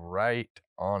right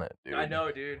on it, dude. I know,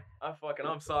 dude.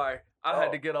 I'm sorry. I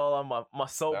had to get all on my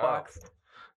soapbox.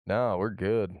 No, we're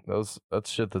good. That's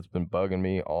shit that's been bugging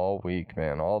me all week,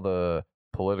 man. All the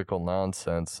political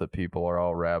nonsense that people are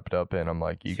all wrapped up in. I'm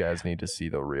like, you guys need to see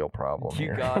the real problem You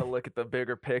here. gotta look at the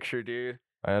bigger picture, dude.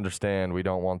 I understand we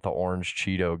don't want the orange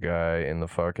Cheeto guy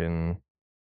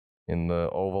in the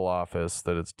Oval Office,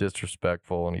 that it's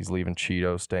disrespectful and he's leaving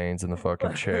Cheeto stains in the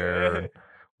fucking chair, and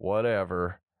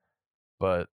whatever.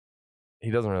 But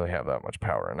he doesn't really have that much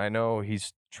power. And I know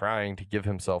he's trying to give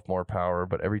himself more power,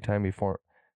 but every time he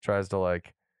tries to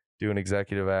like do an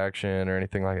executive action or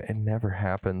anything like that, it never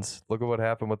happens. Look at what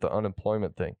happened with the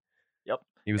unemployment thing. Yep.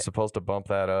 He was supposed to bump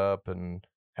that up and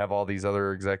have all these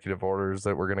other executive orders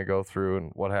that we're going to go through,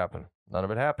 and what happened? None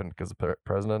of it happened because the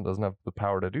president doesn't have the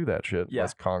power to do that shit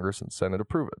unless Congress and Senate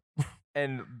approve it.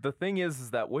 And the thing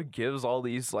is that what gives all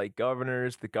these like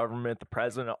governors, the government, the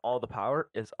president, all the power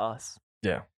is us.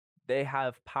 Yeah. They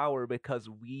have power because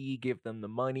we give them the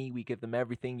money, we give them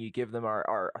everything, you give them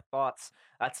our thoughts.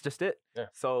 That's just it. Yeah.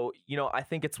 So, I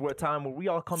think it's a time where we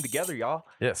all come together, y'all.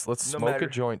 Yes, let's No smoke matter- a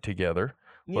joint together.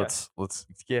 Yeah. Let's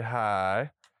get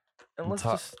high. And let's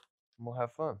talk- just We'll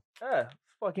have fun. let's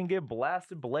fucking get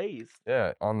blasted blazed.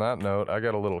 Yeah, on that note, I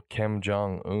got a little Kim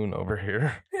Jong-un over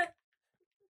here.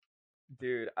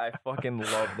 Dude, I fucking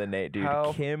love the name, dude.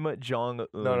 How- Kim Jong-un.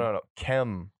 No.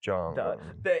 Kim Jong-un.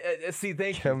 See,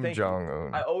 thank you. Kim thank you.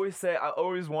 Jong-un. I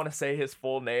always want to say his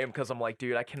full name because I'm like,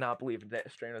 dude, I cannot believe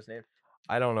Strano's name.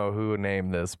 I don't know who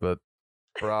named this, but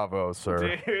bravo,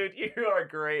 sir. Dude, you are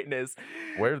greatness.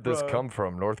 Where did this Bro. come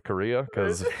from? North Korea?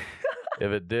 Because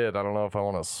if it did, I don't know if I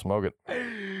want to smoke it.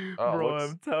 Oh, Bro,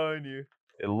 looks- I'm telling you.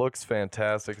 It looks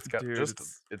fantastic. It's got Dude,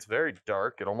 it's very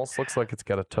dark. It almost looks like it's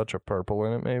got a touch of purple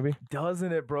in it, maybe.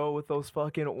 Doesn't it, bro, with those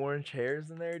fucking orange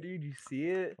hairs in there, dude? You see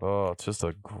it? Oh, it's just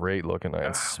a great looking night. Oh my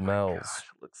It smells. gosh,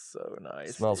 it looks so nice.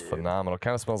 It smells dude. phenomenal.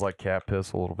 Kind of smells like cat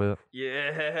piss a little bit.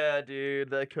 Yeah, dude,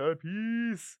 that cut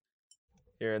piece.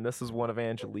 Here, and this is one of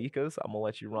Angelica's. I'm gonna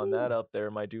let you run that up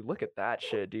there, my dude. Look at that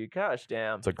shit, dude. Gosh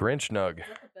damn. It's a Grinch nug. Is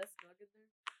that the best nugget there?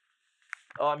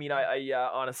 Oh, I mean, yeah,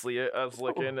 honestly, I was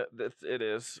looking. It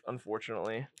is,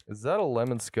 unfortunately. Is that a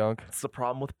lemon skunk? It's the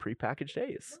problem with prepackaged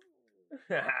A's.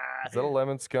 Is that a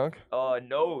lemon skunk?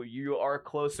 No, you are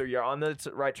closer. You're on the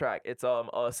right track. It's a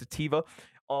sativa.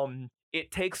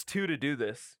 It takes two to do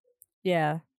this.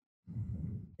 Yeah.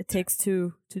 It takes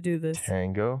two to do this.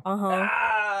 Tango. Uh-huh.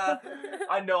 Ah,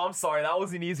 I know. I'm sorry. That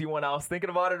was an easy one. I was thinking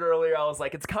about it earlier. I was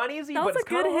like, it's kind of easy, That but was it's a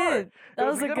good kind of hard. hit. That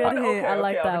was a good one. hit. Okay, I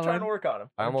like I've that been trying to one. work on him.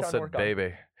 I almost said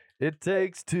baby. It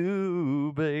takes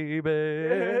two,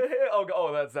 baby.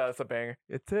 Oh, that's a banger.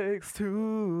 It takes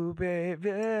two, baby.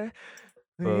 Yeah.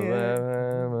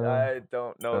 I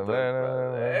don't know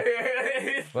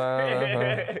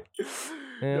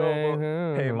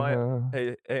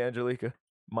Hey, Angelica,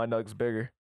 my nug's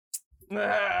bigger. Fuck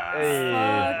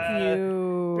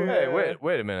you. Hey,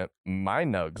 wait a minute. My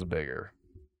nug's bigger.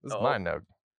 This is Oh. my nug.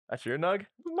 That's your nug?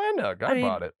 My nug. I mean,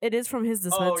 bought it. It is from his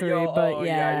dispensary, but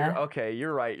yeah.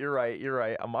 You're right.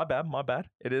 My bad.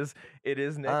 It is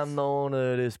Nick's. I'm the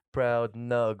owner of this proud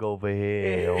nug over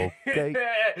here, okay?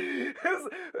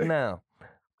 Now,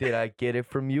 did I get it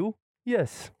from you?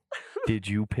 Yes. Did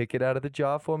you pick it out of the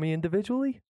jar for me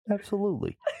individually?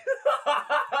 Absolutely.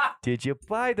 Did you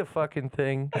buy the fucking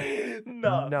thing?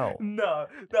 No.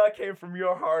 That came from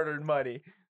your hard-earned money,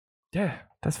 Yeah,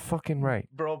 that's fucking right.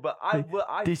 bro. But I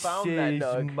This found that is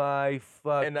nug. my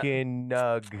fucking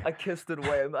nug. I kissed it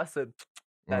away, and I said,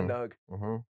 "That nug."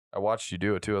 Mm-hmm. I watched you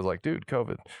do it too. I was like, dude,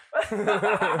 COVID.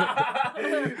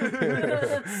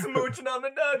 Smooching on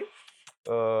the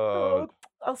nug.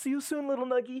 I'll see you soon, little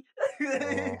nuggy.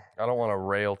 I don't want to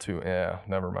rail too. Yeah,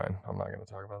 never mind. I'm not going to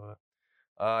talk about that.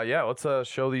 Yeah, let's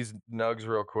show these nugs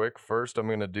real quick. First, I'm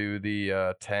going to do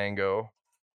the Tango,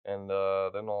 and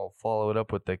then I'll follow it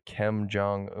up with the Kim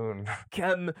Jong-un.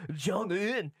 Kim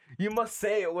Jong-un. You must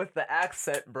say it with the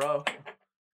accent, bro.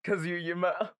 Cause you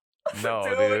No,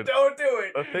 dude. Don't do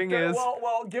it. The thing is,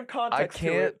 well, give context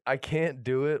to it. I can't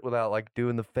do it without like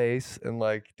doing the face and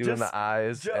like doing the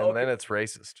eyes, and okay. then it's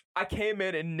racist. I came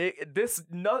in and Nick,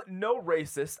 no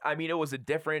racist. I mean, it was a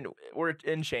different. We're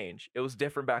in change. It was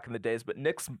different back in the days, but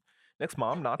Nick's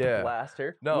mom, not to blast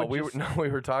her. No, we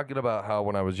were talking about how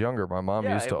when I was younger, my mom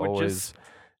used to always.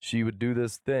 She would do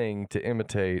this thing to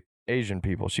imitate Asian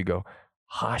people. She'd go,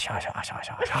 ha, ha, ha, ha,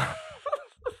 ha, ha.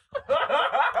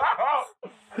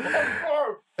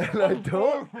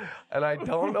 And I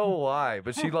don't know why,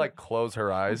 but she'd like close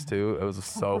her eyes too. It was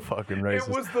so fucking racist.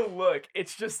 It was the look.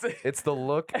 It's just it's the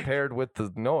look paired with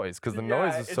the noise, because the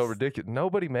noise is so ridiculous.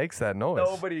 Nobody makes that noise.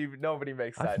 Nobody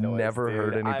makes that I've noise. Never dude.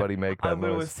 heard anybody make that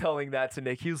noise. I was telling that to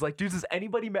Nick. He was like, "Dude, does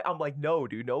anybody?" I'm like, "No,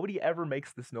 dude. Nobody ever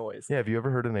makes this noise." Yeah. Have you ever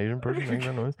heard an Asian person make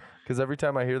that noise? Because every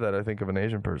time I hear that, I think of an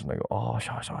Asian person. I go, "Oh,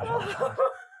 sha sha sha sha."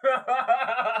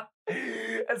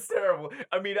 It's terrible.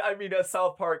 I mean,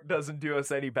 South Park doesn't do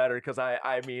us any better because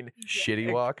I mean,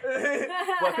 shitty walk.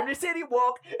 Welcome to City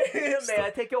Walk. May I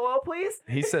take your walk, please?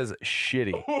 He says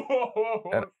shitty.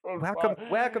 And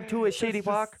welcome to a shitty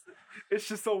walk. It's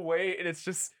just a way, and it's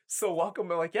just so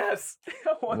welcome. I'm like, yes,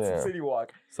 I want some City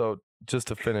Walk. So just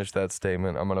to finish that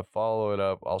statement, I'm gonna follow it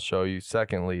up. I'll show you.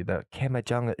 Secondly, that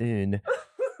Kamajanga-un.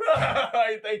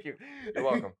 Thank you. You're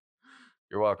welcome.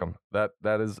 You're welcome.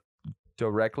 That is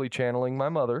directly channeling my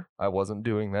mother. I wasn't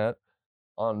doing that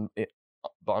on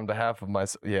behalf of my.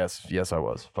 Yes, I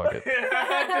was. Fuck it.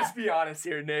 Just be honest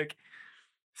here, Nick.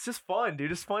 It's just fun,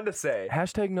 dude. It's fun to say.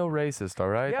 Hashtag no racist. All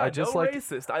right. Yeah,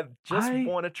 racist. I just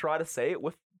want to try to say it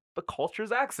with the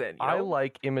culture's accent. You know? I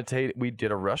like imitate. We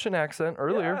did a Russian accent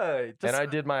earlier, and I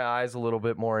did my eyes a little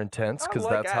bit more intense because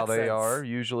that's how they are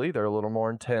usually. They're a little more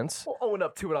intense. We'll own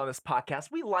up to it on this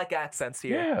podcast. We like accents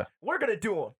here. Yeah, we're gonna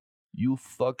do them. You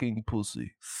fucking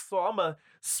pussy. So I'm gonna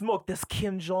smoke this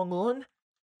Kim Jong-un.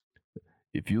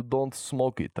 If you don't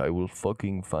smoke it, I will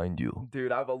fucking find you.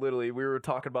 Dude, we were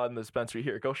talking about in the dispensary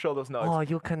here. Go show those nugs. Oh,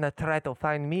 you can try to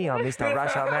find me on Mr.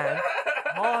 Russia, man.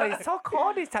 Oh, it's so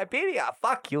cold in Siberia.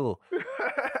 Fuck you.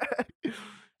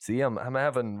 See, I'm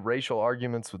having racial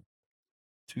arguments with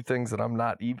two things that I'm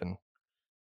not even.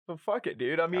 But fuck it,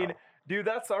 dude. I mean, dude,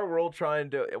 that's our world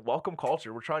trying to welcome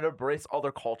culture. We're trying to embrace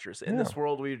other cultures. In this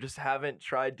world, we just haven't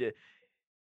tried to.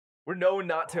 We're known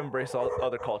not to embrace all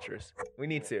other cultures. We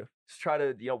need to. Just try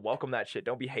to, welcome that shit.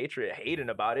 Don't be hating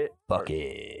about it. Fuck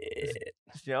it.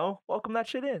 Just, welcome that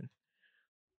shit in.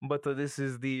 But this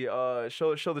is the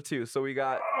show the two. So we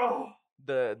got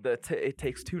it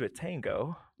takes two to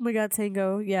tango. We got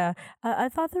tango. Yeah, I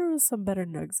thought there was some better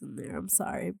nugs in there. I'm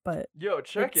sorry, but yo,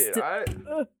 check it.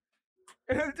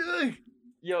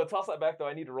 Yo, toss that back though.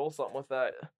 I need to roll something with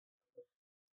that.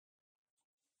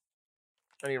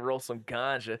 I need to roll some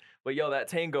ganja. But yo, that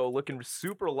tango looking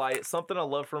super light. Something I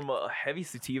love from a heavy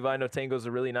sativa. I know tango's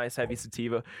a really nice heavy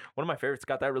sativa. One of my favorites.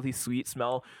 Got that really sweet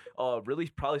smell. Really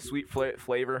probably sweet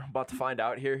flavor. About to find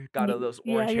out here. Got those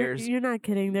orange hairs. You're not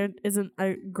kidding. There isn't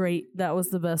a great. That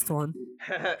was the best one.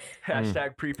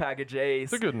 Hashtag prepackaged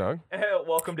Ace. It's a good nug.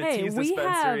 Welcome to T's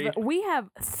Dispensary. We have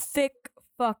thick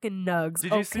fucking nugs.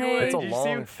 Did you see what? It's a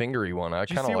long, fingery one. I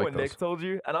kind of like what Nick told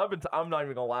you? And I'm not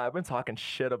even gonna lie. I've been talking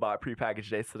shit about prepackaged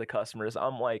dates to the customers.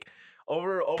 I'm like,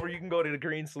 over. You can go to the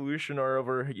Green Solution or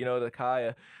over, to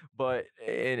Kaya, but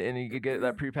and you could get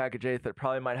that prepackaged eighth that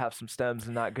probably might have some stems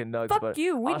and not good nugs. Fuck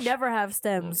you. We never have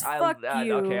stems. Fuck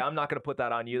you. Okay, I'm not gonna put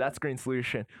that on you. That's Green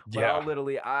Solution. But I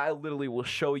literally will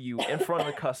show you in front of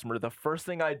the customer. The first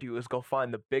thing I do is go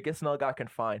find the biggest nug I can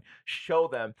find. Show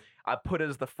them. I put it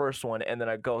as the first one, and then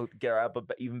I go grab a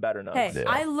even better nugs. Hey,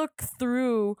 I look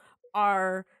through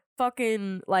our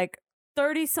fucking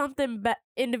 30-something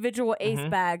individual Ace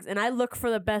bags, and I look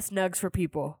for the best nugs for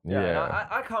people. Yeah.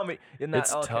 I comment in that.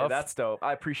 It's okay, tough. That's dope.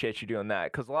 I appreciate you doing that,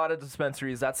 because a lot of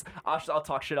dispensaries, I'll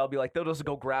talk shit. I'll be like, they'll just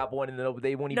go grab one, and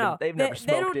they won't even. They've never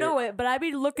smoked it. They don't know it, but I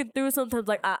be looking through sometimes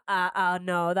like,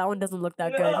 no, that one doesn't look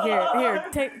that good. Here,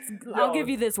 take. I'll give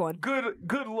you this one.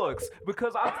 Good looks,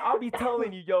 because I'll be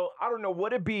telling you, yo, I don't know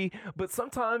what it be, but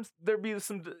sometimes there be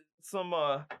some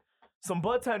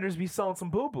bud tenders be selling some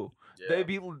boo boo. Yeah.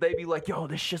 They be like, yo,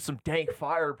 this shit's some dank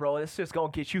fire, bro. This shit's gonna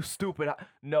get you stupid.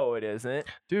 No, it isn't.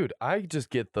 Dude, I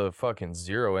just get the fucking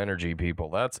zero energy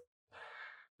people. That's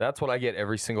what I get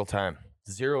every single time.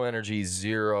 Zero energy,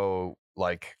 zero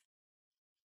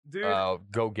dude,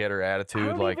 go-getter attitude.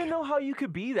 I don't even know how you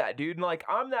could be that, dude. And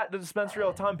I'm at the dispensary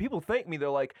all the time. People thank me. They're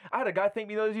like, I had a guy thank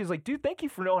me the other day. He's like, dude, thank you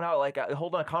for knowing how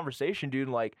hold on a conversation, dude,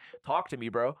 and talk to me,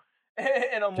 bro.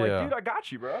 And I'm like, dude, I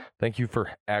got you, bro. Thank you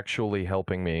for actually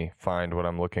helping me find what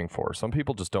I'm looking for. Some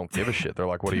people just don't give a shit. They're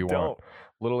like, what do you want?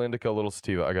 Little indica, little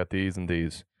sativa. I got these and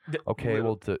these. Okay,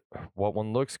 well, what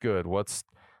one looks good?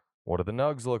 What do the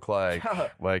nugs look like?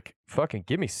 Like, fucking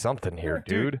give me something here,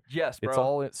 dude. Yes, bro. It's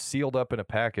all sealed up in a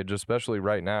package, especially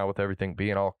right now with everything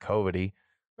being all COVID-y.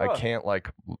 I can't,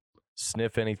 like,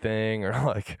 sniff anything or,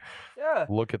 like,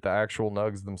 look at the actual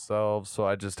nugs themselves, so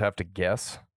I just have to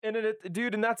guess. And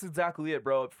dude, and that's exactly it,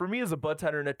 bro. For me as a bud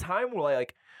tender, in a time where,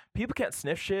 like, people can't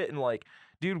sniff shit and, like,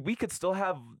 dude, we could still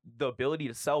have the ability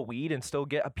to sell weed and still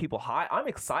get people high. I'm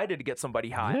excited to get somebody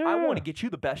high. Yeah. I want to get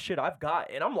you the best shit I've got.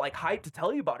 And I'm like hyped to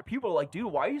tell you about it. People are like,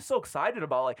 dude, why are you so excited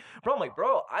about like, bro, I'm like,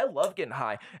 bro, I love getting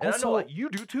high. And Also, I know like you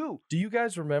do too. Do you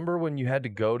guys remember when you had to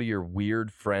go to your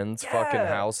weird friend's fucking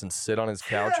house and sit on his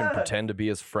couch and pretend to be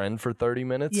his friend for 30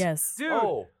 minutes? Yes. Dude.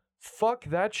 Oh, fuck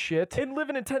that shit. And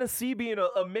living in Tennessee, being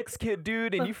a mixed kid,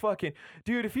 dude, and you fucking,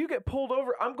 dude, if you get pulled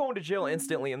over, I'm going to jail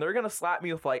instantly, and they're gonna slap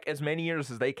me with like as many years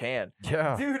as they can.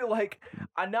 Yeah. Dude, like,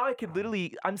 I could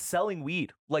literally, I'm selling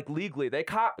weed, like legally. They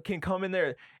cop can come in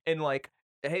there and like,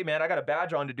 hey man, I got a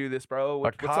badge on to do this, bro.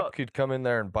 A cop could come in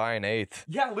there and buy an eighth.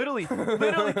 Yeah, literally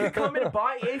could come in and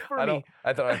buy an eighth for me.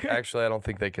 I don't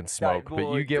think they can smoke,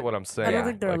 but you get what I'm saying. I don't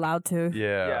think they're like, allowed to.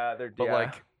 Yeah. They're. But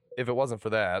like, if it wasn't for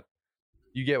that,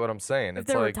 you get what I'm saying. If It's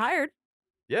they're like, retired.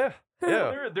 yeah.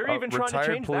 They're even trying to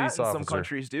change that in some officer.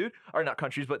 countries, dude. Or not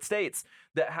countries, but states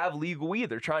that have legal weed.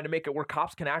 They're trying to make it where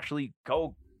cops can actually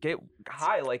go get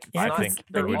high. Like, Yeah, I think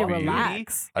they need to would be-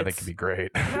 relax. I think it'd be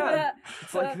great. Yeah,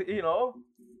 it's like, you know,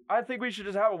 I think we should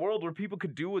just have a world where people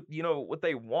could do what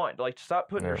they want. Like, stop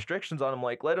putting restrictions on them.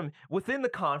 Like, let them within the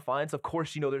confines. Of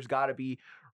course, there's got to be,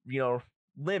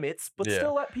 limits, but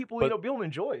still let people, be able to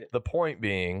enjoy it. The point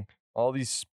being, all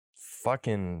these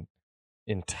fucking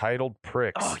entitled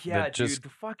pricks Oh yeah, that just dude, the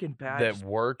fucking badge. that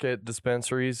work at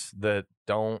dispensaries that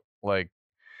don't like.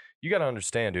 You got to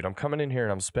understand, dude. I'm coming in here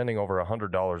and I'm spending over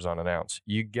 $100 on an ounce.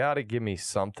 You got to give me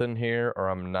something here, or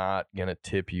I'm not gonna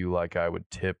tip you like I would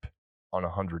tip on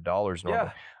 $100 normally.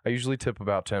 Yeah. I usually tip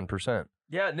about 10%.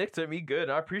 Yeah, Nick took me good,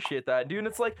 and I appreciate that, dude. And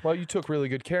it's like, Well, you took really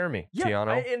good care of me, Yeah,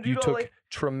 Teano. and You you know, took like-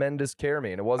 tremendous care of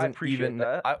me, and it wasn't appreciate even.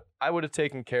 that. I would have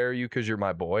taken care of you because you're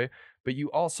my boy, but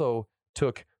you also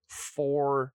took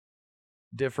 4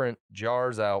 different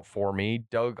jars out for me,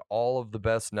 dug all of the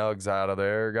best nugs out of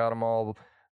there, got them all.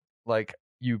 Like,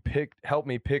 you helped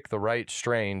me pick the right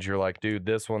strains. You're like, dude,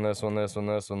 this one, this one, this one,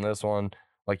 this one, this one.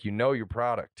 Like, your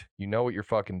product. You know what you're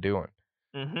fucking doing.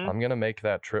 I'm gonna make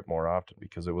that trip more often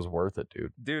because it was worth it,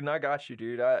 dude. Dude, and I got you,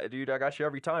 dude. I got you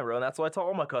every time, bro. And that's what I tell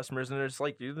all my customers. And they're just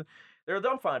like, dude, they're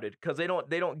dumbfounded because they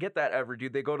don't get that ever,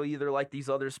 dude. They go to either like these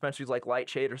other dispensaries like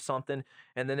Lightshade or something,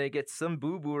 and then they get some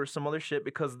boo boo or some other shit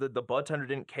because the bud tender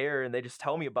didn't care, and they just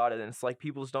tell me about it. And it's like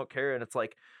people just don't care, and it's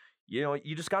like,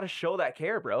 you just got to show that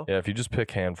care, bro. Yeah, if you just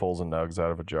pick handfuls of nugs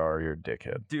out of a jar, you're a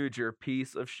dickhead. Dude, you're a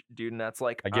piece of dude, and that's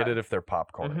like I get it if they're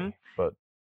popcorn, but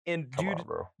And come dude, on,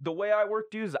 bro. the way I work,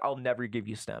 dude, is I'll never give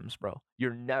you stems, bro.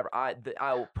 You're never.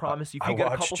 I'll promise you. If you get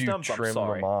a couple stems, I'm trim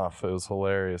sorry. them off. It was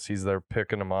hilarious. He's there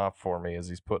picking them off for me as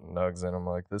he's putting nugs in. I'm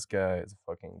like, this guy is a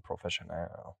fucking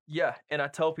professional. Yeah, and I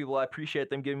tell people I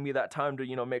appreciate them giving me that time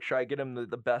to make sure I get them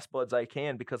the best buds I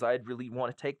can, because I really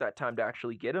want to take that time to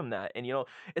actually get them that. And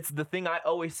it's the thing I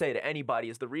always say to anybody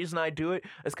is the reason I do it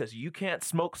is because you can't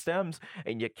smoke stems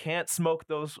and you can't smoke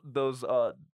those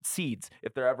seeds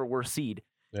if there ever were seed.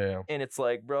 Yeah. And it's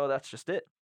like, bro, that's just it.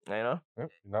 Yep, you're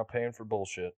not paying for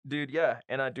bullshit. Dude, yeah.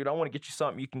 And I want to get you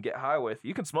something you can get high with.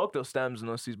 You can smoke those stems and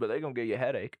those seeds, but they're going to give you a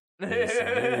headache. Yes,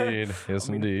 indeed. Yes,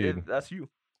 indeed. That's you.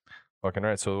 Fucking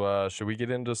right. So, should we get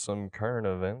into some current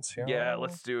events here? Yeah,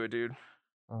 let's do it, dude.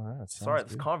 All right. Sorry,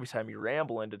 this conference had me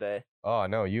rambling today. Oh,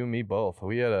 no, you and me both.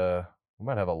 We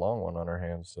might have a long one on our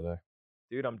hands today.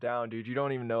 Dude, I'm down, dude. You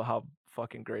don't even know how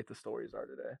fucking great the stories are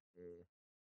today.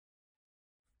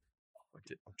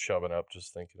 I'm chubbing up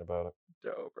just thinking about it.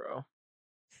 Dope, bro. Oh,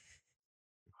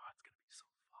 it's gonna be so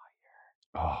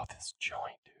fire. Oh, this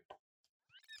joint, dude.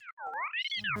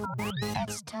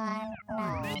 It's time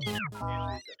now for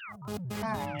current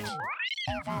events.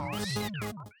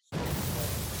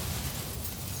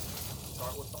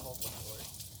 Start with the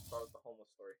homeless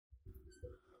story.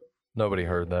 Nobody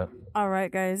heard that. All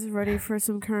right, guys, ready for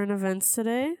some current events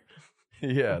today?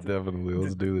 Yeah, definitely.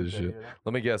 Let's do this shit.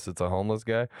 Let me guess, it's a homeless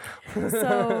guy.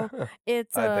 So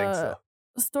it's I think so.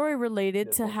 a story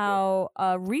related to how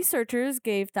researchers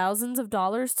gave thousands of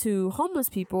dollars to homeless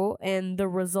people, and the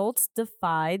results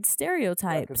defied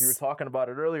stereotypes. Because you were talking about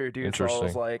it earlier, dude. So I was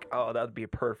Interesting. like, oh, that'd be a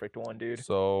perfect one, dude.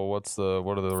 So what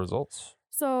are the results?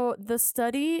 So the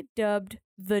study, dubbed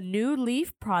the New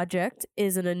Leaf Project,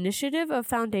 is an initiative of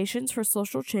Foundations for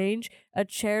Social Change, a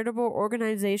charitable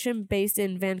organization based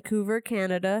in Vancouver,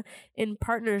 Canada, in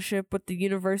partnership with the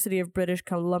University of British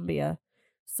Columbia.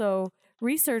 So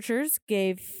researchers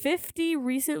gave 50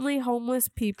 recently homeless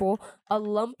people a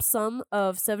lump sum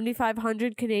of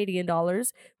 7,500 Canadian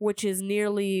dollars, which is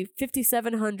nearly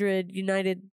 5,700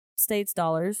 United States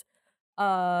dollars.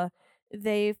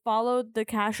 They followed the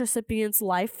cash recipient's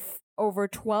life over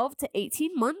 12 to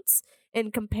 18 months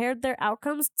and compared their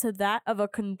outcomes to that of a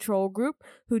control group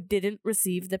who didn't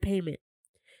receive the payment.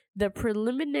 The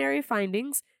preliminary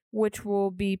findings, which will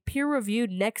be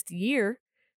peer-reviewed next year,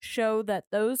 show that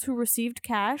those who received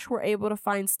cash were able to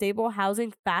find stable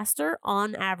housing faster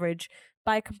on average.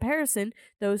 By comparison,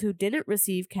 those who didn't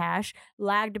receive cash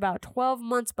lagged about 12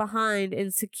 months behind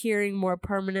in securing more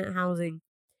permanent housing.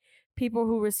 People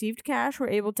who received cash were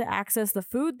able to access the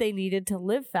food they needed to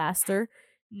live faster.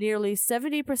 Nearly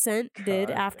 70% did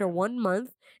after 1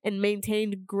 month and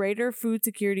maintained greater food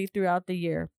security throughout the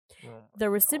year. The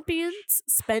recipients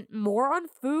spent more on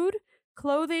food,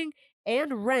 clothing,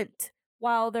 and rent,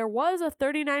 while there was a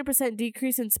 39%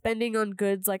 decrease in spending on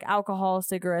goods like alcohol,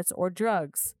 cigarettes, or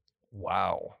drugs.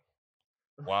 Wow.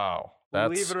 Believe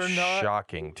That's it or not,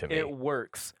 shocking to me. It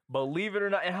works. Believe it or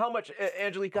not. And how much,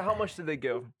 Angelica, how much did they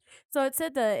give? So it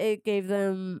said that it gave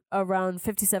them around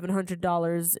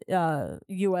 $5,700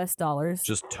 US dollars.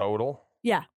 Just total?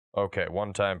 Yeah. Okay,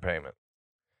 one-time payment.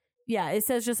 Yeah, it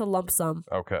says just a lump sum.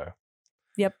 Okay.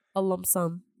 Yep, a lump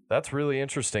sum. That's really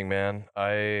interesting, man.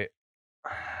 And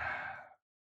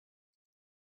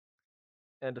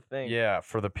to think. Yeah,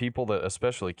 for the people that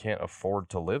especially can't afford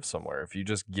to live somewhere, if you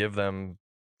just give them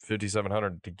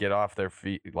 $5,700 to get off their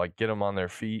feet, like get them on their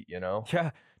feet, you know? Yeah,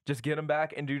 just get them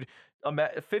back. And dude,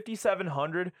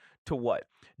 $5,700 to what?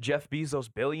 Jeff Bezos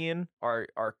billion,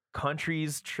 our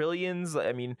country's trillions.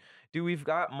 I mean, dude, we've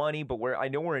got money, but I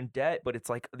know we're in debt, but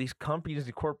it's like these companies,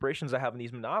 the corporations that have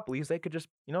these monopolies, they could just,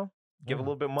 give a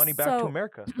little bit of money back to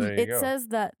America. It says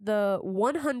that the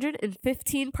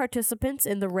 115 participants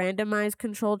in the randomized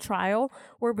controlled trial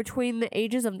were between the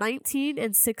ages of 19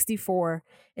 and 64,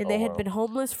 and they had been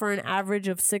homeless for an average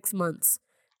of 6 months.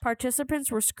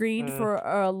 Participants were screened for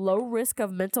a low risk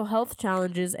of mental health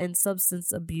challenges and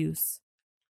substance abuse.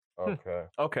 Okay.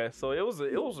 Okay, so it was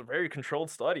a very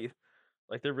controlled study.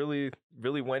 Like they really,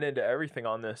 really went into everything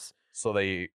on this. So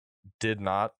they did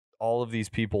not. All of these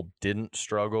people didn't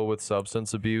struggle with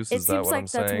substance abuse. Is that what I'm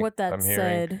saying? It seems like that's what that I'm hearing?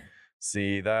 said.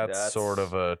 See, that's sort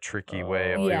of a tricky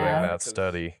way of doing Yeah. that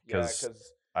study because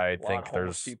I think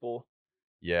there's people.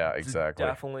 Yeah, exactly.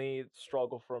 Definitely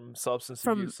struggle from substance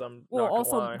abuse.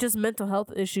 Also just mental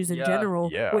health issues in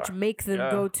general, which make them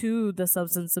go to the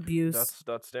substance abuse.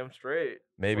 That's damn straight.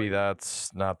 Maybe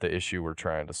that's not the issue we're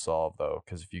trying to solve, though,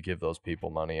 because if you give those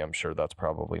people money, I'm sure that's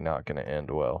probably not going to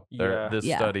end well. This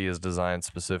study is designed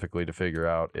specifically to figure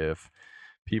out if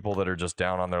people that are just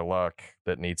down on their luck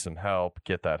that need some help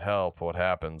get that help, what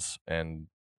happens. And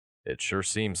it sure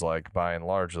seems like, by and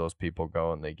large, those people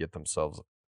go and they get themselves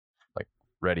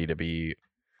ready to be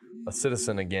a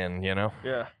citizen again, you know?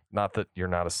 Yeah. Not that you're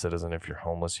not a citizen if you're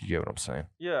homeless, you get what I'm saying?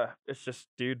 Yeah, it's just,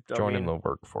 dude. Joining the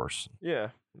workforce. Yeah,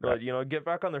 but, get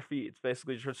back on their feet. It's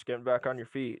basically just getting back on your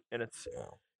feet. And it's,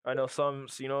 I know some,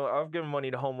 I've given money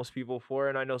to homeless people before,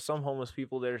 and I know some homeless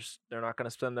people, they're not going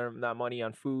to spend that money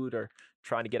on food or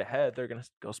trying to get ahead. They're going to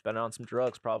go spend it on some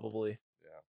drugs, probably.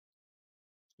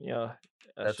 Yeah.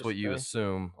 That's what you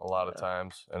assume a lot of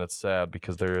times, and it's sad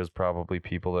because there is probably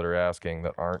people that are asking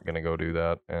that aren't going to go do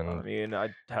that, and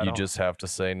you just have to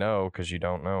say no because you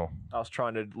don't know. I was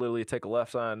trying to literally take a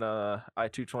left on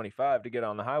I-225 to get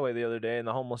on the highway the other day, and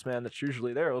the homeless man that's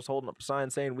usually there was holding up a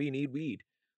sign saying we need weed.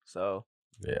 So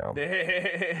yeah,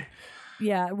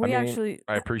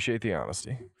 I appreciate the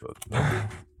honesty, but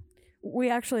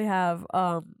we actually have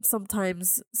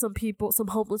sometimes some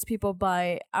homeless people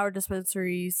by our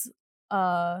dispensaries.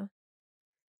 I've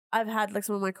had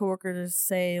some of my coworkers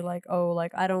say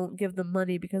I don't give them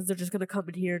money because they're just gonna come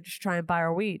in here and just try and buy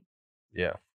our weed.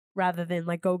 Yeah. Rather than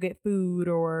go get food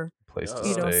or place to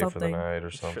stay something for the night or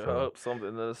something.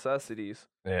 Something, the necessities.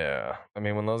 Yeah. I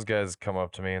mean, when those guys come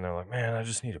up to me and they're like, "Man, I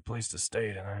just need a place to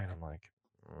stay tonight," I'm like,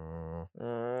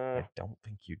 I don't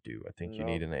think you do. I think you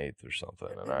need an eighth or something,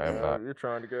 and I am not. You're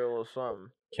trying to get a little something.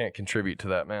 Can't contribute to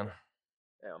that, man.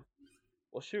 Yeah.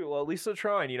 Well, shoot. Well, at least they're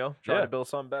trying, trying to build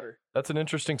something better. That's an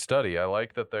interesting study. I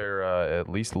like that they're at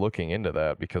least looking into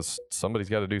that because somebody's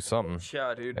got to do something.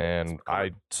 Yeah, dude. And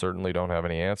I certainly don't have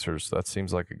any answers. That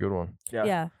seems like a good one.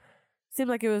 Yeah. Seemed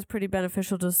like it was pretty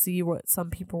beneficial to see what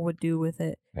some people would do with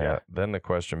it. Yeah. Then the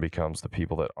question becomes the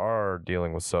people that are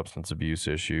dealing with substance abuse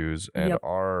issues and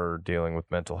are dealing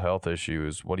with mental health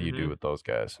issues. What do you do with those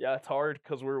guys? Yeah, it's hard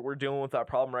because we're dealing with that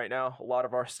problem right now. A lot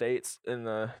of our states in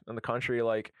the country,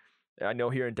 I know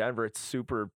here in Denver, it's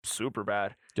super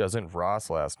bad. I was in Ross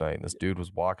last night, and this dude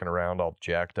was walking around all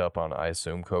jacked up on, I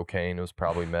assume, cocaine. It was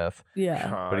probably meth.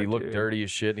 Yeah. But he looked Dude. dirty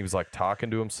as shit, and he was like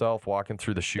talking to himself, walking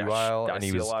through the shoe aisle, I and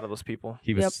he see was a lot of those people.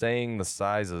 he was Yep. saying the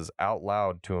sizes out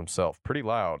loud to himself, pretty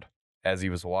loud, as he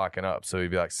was walking up. So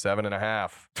he'd be like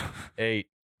 7.5, 8,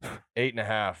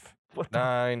 8.5,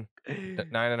 9,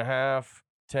 9.5,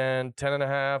 10,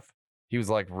 10.5. He was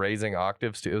like raising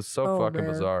octaves too. It was so Oh, fucking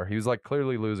man. bizarre. He was like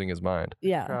clearly losing his mind.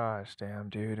 Yeah. Gosh damn,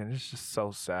 dude. And it's just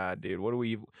so sad, dude. What do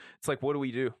we do?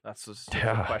 That's just the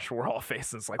Yeah. question we're all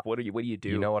facing. It's like, what do you do?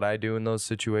 You know what I do in those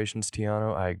situations,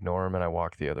 Tiano? I ignore him and I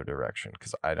walk the other direction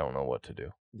because I don't know what to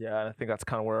do. Yeah, and I think that's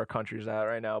kind of where our country's at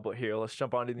right now. But here, let's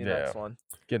jump on to the next one.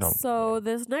 Get on. So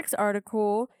this next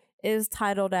article is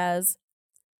titled as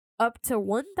 "Up to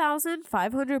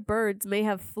 1,500 birds may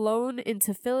have flown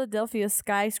into Philadelphia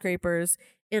skyscrapers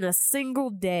in a single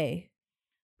day."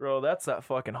 Bro, that's that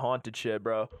fucking haunted shit,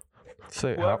 bro.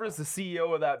 Say, Whoever's the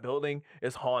CEO of that building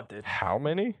is haunted. how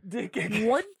many?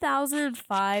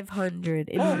 1,500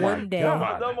 in Oh my one day.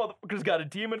 God. That motherfucker's got a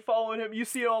demon following him. You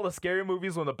see all the scary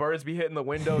movies when the birds be hitting the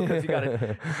window because you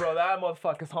gotta, bro. That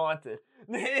motherfucker's haunted.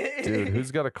 Dude, who's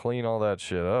got to clean all that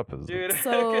shit up? Dude.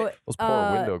 So Those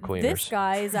poor window cleaners. this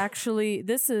guy is actually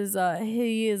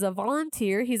he is a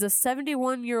volunteer. He's a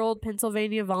 71-year-old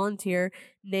Pennsylvania volunteer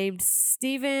named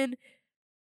Steven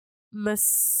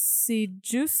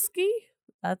Masijewski.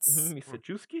 That's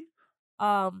Misajewski?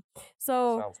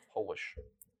 so Sounds Polish.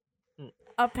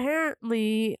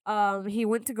 apparently he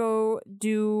went to go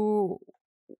do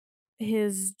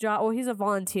his job. Well, he's a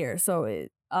volunteer, so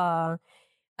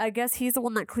I guess he's the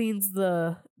one that cleans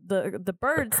the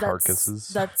birds carcasses.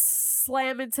 that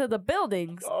slam into the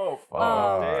buildings. Oh,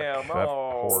 fuck. Damn. That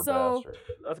Oh, poor So- bastard.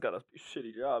 that's got a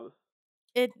shitty job.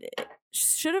 It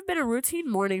should have been a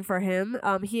routine morning for him.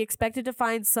 He expected to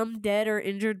find some dead or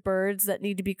injured birds that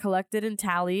need to be collected and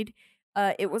tallied.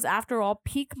 It was, after all,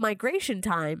 peak migration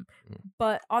time.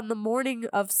 But on the morning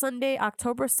of Sunday,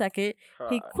 October 2nd,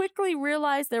 he Gosh. quickly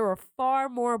realized there were far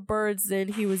more birds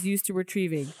than he was used to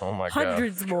retrieving. Oh my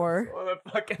Hundreds more. Oh,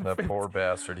 that fucking god. That poor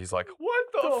bastard. He's like, What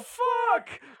the fuck?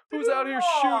 who's out here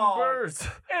shooting Wrong. birds?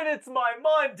 And it's my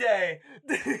Monday.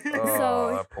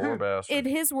 Oh, that poor bastard. In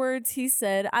his words, he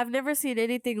said, "I've never seen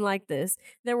anything like this.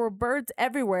 There were birds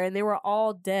everywhere and they were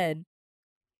all dead."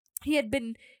 He had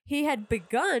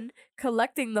begun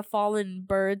collecting the fallen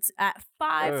birds at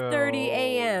 5:30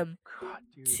 a.m. God,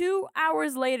 dude. 2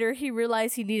 hours later, he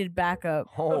realized he needed backup.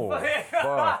 Oh,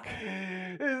 fuck.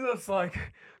 It's just like,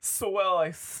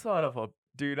 like, son of a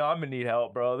dude. I'm gonna need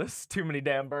help, bro. This is too many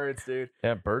damn birds, dude.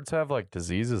 Yeah, birds have like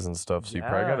diseases and stuff, so you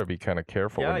probably Yeah. got to be kind of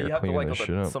careful Yeah, when you you're have to cleaning like this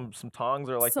shit up. some tongs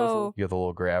or like So- those little You got the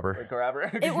little grabber. like, grabber.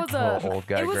 It was Little old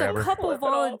guy it was grabber. a couple Flip it off.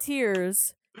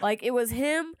 volunteers. Like, it was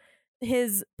him,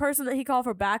 his person that he called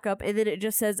for backup, and then it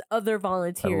just says other I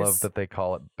volunteers. love that they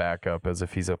call it backup as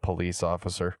if he's a police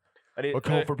officer. I need A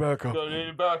call for backup. I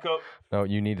need backup. No,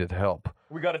 you needed help.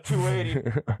 We got a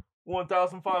 280,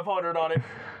 1,500 on it.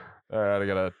 All right, I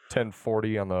got a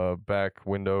 1040 on the back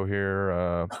window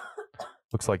here.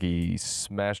 Looks like he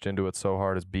smashed into it so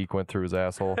hard his beak went through his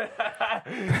asshole.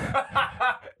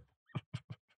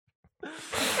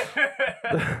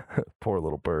 Poor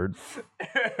little bird.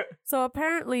 So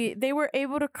apparently, they were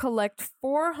able to collect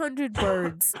 400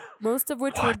 birds, most of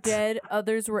which were What? dead,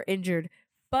 others were injured.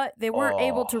 But they weren't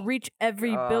able to reach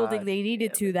every building they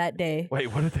needed to that day. Wait,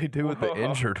 what did they do with the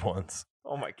injured ones?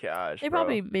 Oh my gosh. They bro.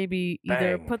 probably maybe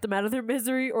either Dang. put them out of their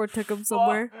misery or took them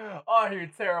somewhere. Oh, you're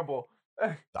terrible.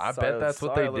 I Sorry- bet that's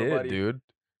what sorry, they little did, buddy. dude.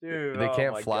 Dude, They oh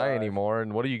can't my fly gosh. anymore,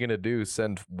 and what are you gonna do?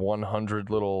 Send 100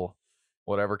 little,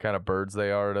 whatever kind of birds they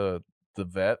are to the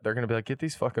vet? They're gonna be like, get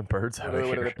these fucking birds out of What do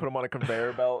here. they put them on a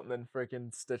conveyor belt and then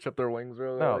freaking stitch up their wings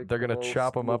really? No, like they're gonna little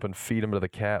chop them up little- and feed them to the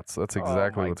cats. That's Oh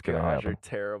exactly my what's gonna gosh, happen. You're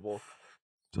terrible.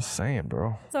 Just saying,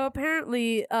 bro. So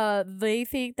apparently, they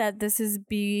think that this is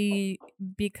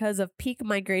because of peak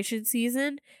migration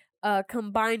season,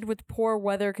 combined with poor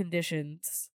weather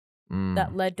conditions Mm.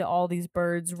 that led to all these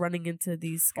birds running into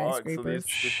these Fuck, so skyscrapers.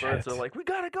 these birds are Shit. like, we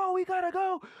gotta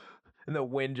go. And the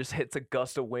wind just hits a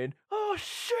gust of wind. Oh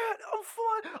shit, I'm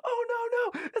flying.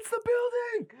 Oh no, it's the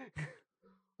building.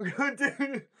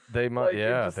 Dude. They must, Like, it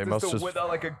yeah, they must the just. wind,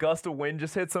 like a gust of wind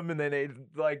just hits them and then they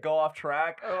like go off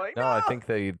track. I'm like, No, I think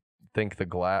they think the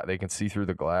glass. They can see through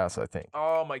the glass. I think,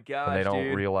 Oh my gosh, and they don't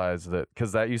dude. realize that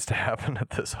because that used to happen at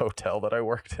this hotel that I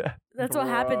worked at. That's what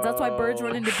happens. That's why birds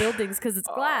run Bro. into buildings, because it's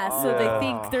glass. So Yeah. they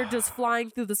think they're just flying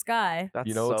through the sky. That's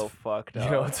You know what's so fucked up.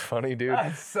 You know what's funny, dude?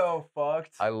 That's so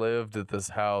fucked. I lived at this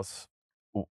house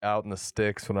out in the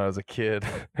sticks when I was a kid,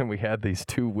 and we had these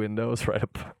two windows right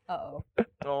up. Uh-oh.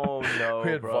 Oh no,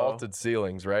 We had bro. vaulted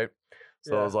ceilings, right?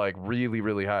 So it was like really,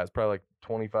 really high. It's probably like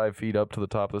 25 feet up to the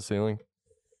top of the ceiling.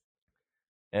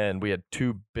 And we had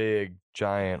 2 big,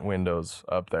 giant windows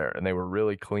up there, and they were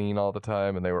really clean all the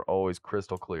time, and they were always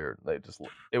crystal clear. They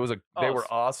were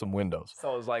awesome windows.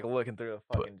 So I was like looking through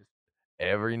the fucking.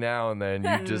 Every now and then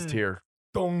you just hear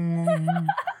dong.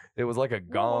 It was like a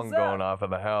gong going off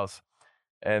in the house.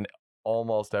 And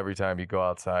almost every time you go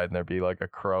outside and there'd be like a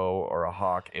crow or a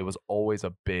hawk, it was always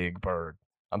a big bird.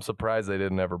 I'm surprised they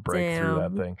didn't ever break through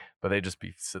that thing, but they'd just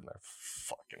be sitting there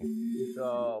fucking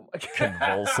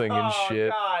convulsing and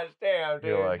shit. Gosh, damn, dude.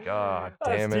 You're like, ah,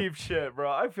 damn That's it. deep shit, bro.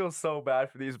 I feel so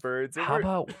bad for these birds. How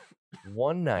about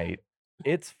one night,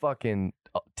 it's fucking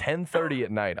 10:30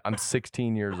 at night. I'm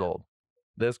 16 years old.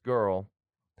 This girl,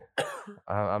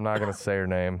 I'm not going to say her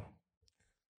name.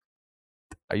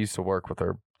 I used to work with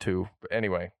her too. But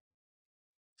anyway,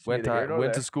 went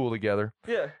to school together.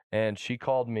 Yeah. And she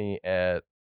called me at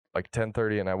like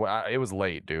 10:30 and it was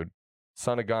late, dude.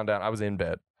 Sun had gone down. I was in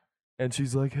bed. And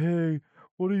she's like, "Hey,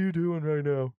 what are you doing right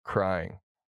now?" Crying.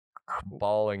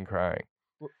 Bawling, crying.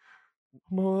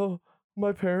 "Well,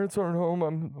 my parents aren't home.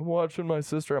 I'm watching my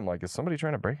sister." I'm like, "Is somebody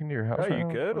trying to break into your house?" Are right you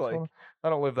now? good? What's Like, going on?" I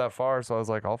don't live that far, so I was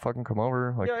like, "I'll fucking come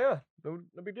over." Like, yeah. No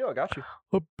big deal. I got you.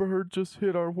 "A bird just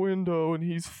hit our window and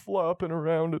he's flopping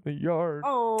around in the yard."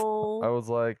 Oh. I was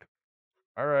like,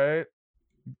 "All right.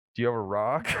 Do you have a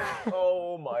rock?"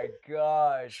 Oh my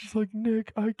gosh. She's like,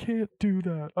 "Nick, I can't do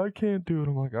that. I can't do it."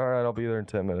 I'm like, "All right, I'll be there in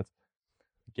 10 minutes."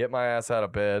 Get my ass out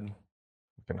of bed.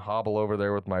 I can hobble over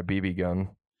there with my BB gun.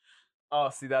 Oh,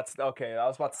 see, that's okay. I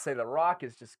was about to say the rock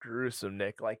is just gruesome,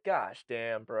 Nick. Like, gosh,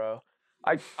 damn, bro.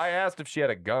 I asked if she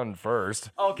had a gun first.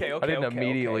 Okay. I didn't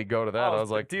immediately go to that. I was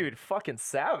like, dude, fucking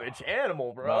savage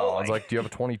animal, bro. no. I was like, "Do you have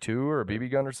a 22 or a BB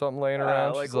gun or something laying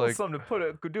around?" Like, She's like, something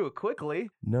to do it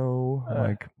quickly. "No." I'm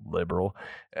like, liberal.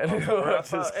 And I'm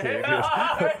just kidding.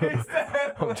 Dude.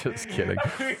 I'm just kidding.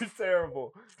 You're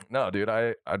terrible. No, dude,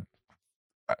 I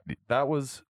that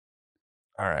was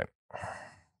all right.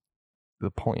 The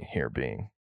point here being,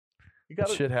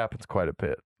 shit happens quite a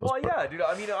bit. Well, yeah, dude.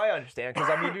 I mean, I understand because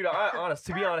dude,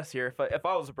 to be honest here, if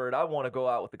I was a bird, I want to go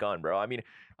out with a gun, bro. I mean,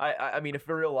 I mean, if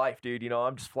in real life, dude,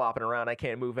 I'm just flopping around, I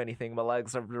can't move anything, my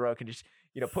legs are broken, just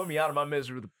put me out of my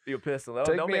misery with your pistol.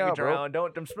 Don't make me drown.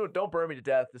 Don't burn me to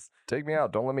death. Just take me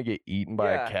out. Don't let me get eaten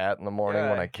by a cat in the morning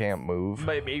when I can't move.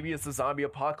 Maybe it's a zombie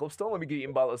apocalypse. Don't let me get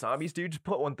eaten by the zombies, dude. Just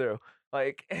put one through.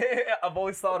 Like, I've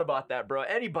always thought about that, bro.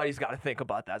 Anybody's got to think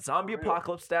about that. Zombie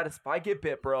apocalypse status. If I get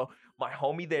bit, bro, my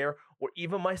homie there, or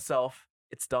even myself,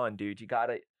 it's done, dude. You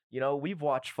gotta, we've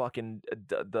watched fucking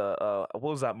what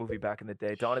was that movie back in the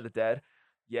day? Dawn of the Dead.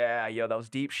 Yeah, that was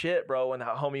deep shit, bro. When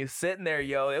that homie was sitting there,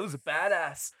 it was a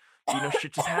badass.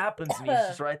 Shit just happens, and he's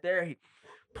just right there. He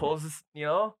pulls this,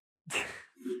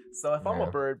 So if I'm a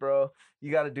bird, bro,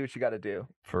 you gotta do what you gotta do.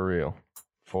 For real.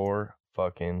 For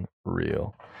fucking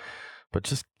real. But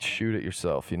just shoot it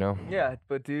yourself, Yeah,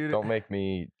 but dude, don't make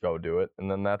me go do it. And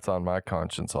then that's on my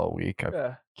conscience all week.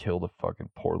 I've killed a fucking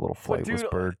poor little flightless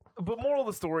bird. But moral of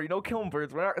the story, killing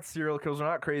birds. We're not serial killers. We're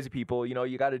not crazy people.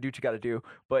 You got to do what you got to do.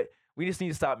 But we just need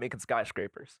to stop making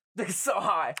skyscrapers. They're so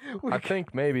high. I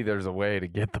think maybe there's a way to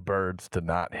get the birds to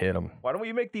not hit them. Why don't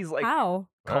we make these like How?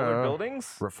 colored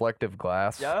buildings? Reflective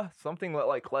glass. Yeah, something that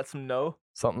like lets them know.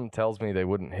 Something tells me they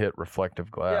wouldn't hit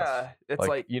reflective glass. Yeah, it's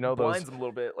like blinds them a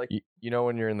little bit. Like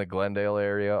when you're in the Glendale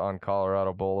area on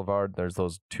Colorado Boulevard, there's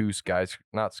those two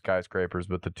not skyscrapers,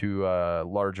 but the two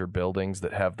larger buildings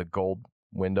that have the gold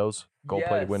windows,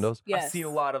 gold-plated windows. Yes. I've seen a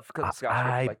lot of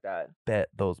skyscrapers like that. Bet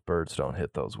those birds don't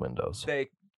hit those windows. They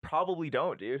probably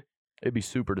don't, dude. It'd be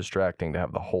super distracting to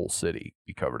have the whole city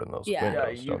be covered in those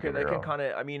windows. Yeah, they can kind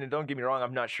of. I mean, and don't get me wrong.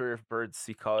 I'm not sure if birds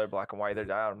see color, black and white.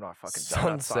 I'm not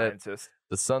fucking scientist.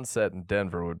 The sunset in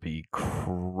Denver would be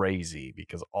crazy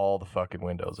because all the fucking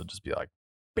windows would just be like,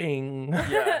 bing.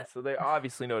 Yeah, so they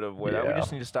obviously know to avoid that. We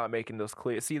just need to stop making those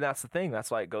clear. See, that's the thing. That's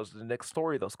why it goes to the next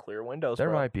story. Those clear windows. There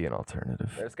might be an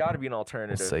alternative. There's got to be an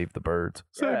alternative. We'll save the birds.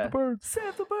 Yeah. Save the birds.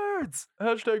 Save the birds.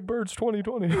 Hashtag birds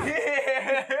 2020.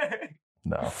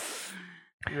 No.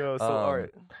 All right.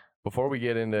 Before we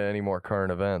get into any more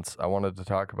current events, I wanted to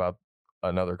talk about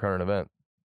another current event.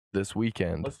 This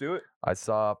weekend, Let's do it. I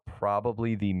saw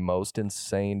probably the most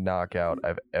insane knockout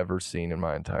I've ever seen in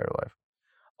my entire life.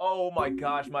 Oh my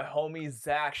gosh, my homie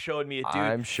Zach showed me a dude.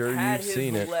 I'm sure you've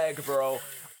seen it. Leg, bro.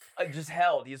 Just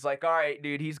held. He's like, all right,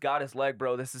 dude, he's got his leg,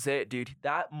 bro. This is it, dude.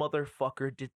 That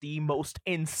motherfucker did the most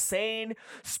insane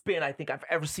spin I think I've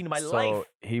ever seen in my life. So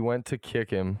he went to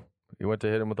kick him. He went to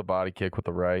hit him with a body kick with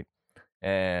the right.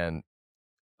 And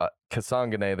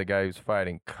Kasangane, the guy who's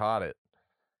fighting, caught it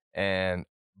and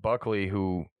Buckley,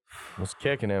 who was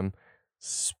kicking him,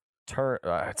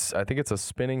 I think it's a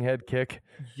spinning head kick.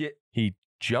 Yeah. He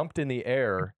jumped in the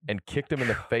air and kicked him in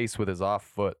the face with his off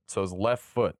foot. So his left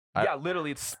foot. Yeah,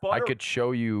 literally, it's spun. I could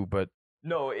show you, but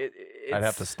no, I'd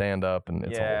have to stand up, and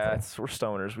it's a whole thing. we're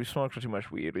stoners. We smoke too much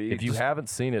weed. If you haven't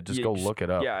seen it, just go look it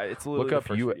up. Yeah, it's literally look up the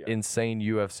first video. insane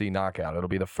UFC knockout. It'll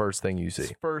be the first thing you It's see.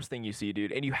 the first thing you see,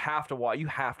 dude. And you have to watch. You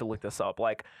have to look this up.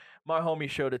 Like, my homie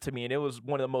showed it to me, and it was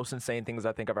one of the most insane things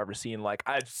I think I've ever seen. Like,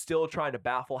 I'm still trying to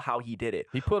baffle how he did it.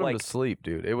 He put him like, to sleep,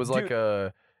 dude. It was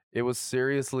it was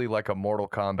seriously like a Mortal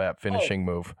Kombat finishing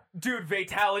move. Dude,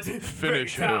 fatality.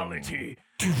 Finish fatality.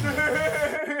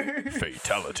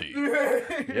 Fatality.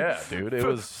 Yeah, dude. It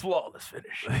was flawless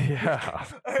finish. Yeah.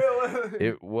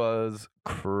 It was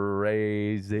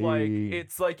crazy. Like,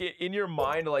 it's like in your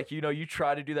mind, like, you know, you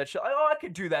try to do that shit. Like, oh, I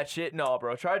could do that shit. No,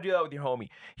 bro. Try to do that with your homie.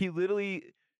 He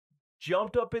literally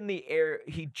jumped up in the air.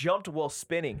 He jumped while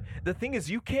spinning. The thing is,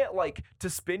 you can't, like,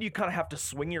 to spin, you kind of have to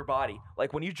swing your body.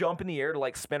 Like, when you jump in the air to,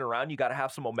 like, spin around, you got to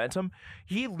have some momentum.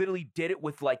 He literally did it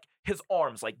with, like, his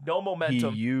arms, like, no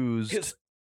momentum. He used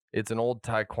it's an old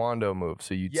taekwondo move.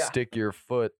 So you'd stick your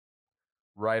foot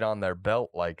right on their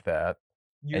belt like that.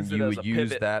 And you would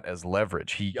use that as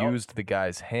leverage. He used the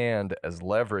guy's hand as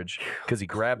leverage because he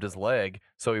grabbed his leg.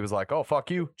 So he was like, oh, fuck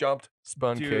you. Jumped,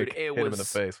 spun kick, hit him in the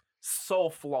face. So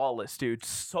flawless, dude.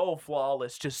 So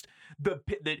flawless. Just the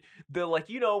like,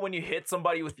 you know, when you hit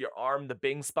somebody with your arm, the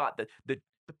bing spot, the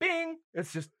bing,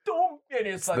 it's just boom, and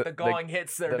it's like the gong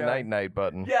hits their night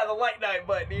button. Yeah, the night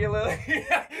button.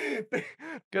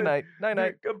 Good night.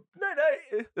 Night. Good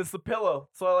night. It's the pillow.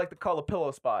 So I like to call a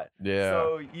pillow spot. Yeah.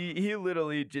 So he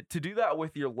literally, to do that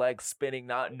with your legs spinning,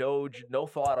 no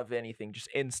thought of anything, just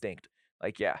instinct.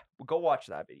 Like, yeah, go watch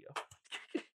that video.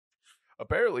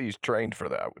 Apparently he's trained for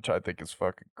that, which I think is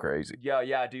fucking crazy.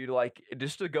 Yeah, dude. Like, it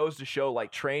just goes to show,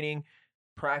 like, training,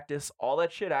 practice, all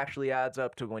that shit actually adds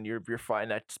up to when you're fighting.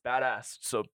 That's badass.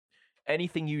 So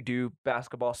anything you do,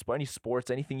 basketball, any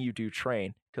sports, anything you do,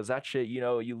 train, because that shit, you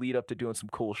know, you lead up to doing some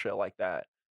cool shit like that.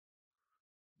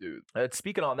 Dude.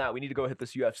 Speaking on that, we need to go hit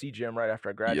this UFC gym right after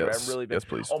I graduate. Yes. I'm really big. Yes,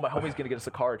 please. Oh, my homie's gonna get us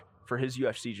a card for his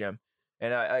UFC gym.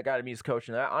 And I got to meet his coach,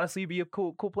 and that honestly be a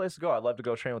cool place to go. I'd love to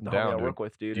go train with the homie I work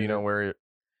with, dude. Do you know where?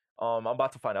 I'm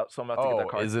about to find out, so I'm about to get that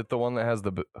card. Is it the one that has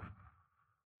the?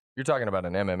 You're talking about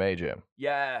an MMA gym.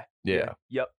 Yeah. Yep.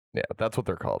 Yeah, that's what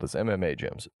they're called. It's MMA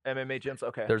gyms. MMA gyms.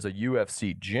 Okay. There's a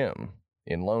UFC gym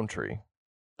in Lone Tree.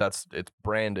 It's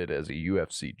branded as a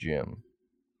UFC gym,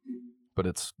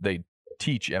 but they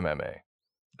teach MMA.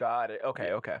 Got it.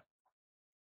 Okay.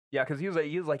 Yeah, because he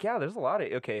was like, yeah, there's a lot of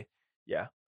yeah.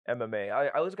 MMA.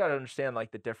 I just got to understand, like,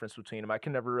 the difference between them. I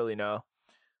can never really know.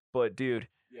 But, dude.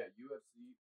 Yeah,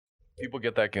 UFC. People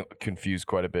get that confused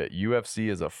quite a bit. UFC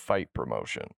is a fight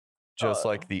promotion, just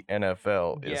like the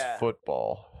NFL is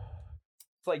football.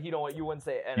 It's like, you wouldn't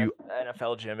say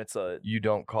NFL gym. It's you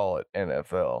don't call it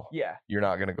NFL. Yeah. You're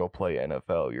not going to go play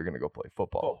NFL. You're going to go play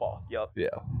football. Football, yep. Yeah.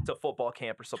 It's a football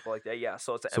camp or something like that. Yeah,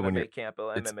 so it's an MMA camp,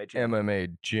 MMA gym.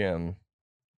 MMA gym.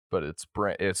 But it's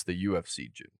the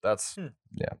UFC gym. That's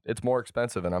it's more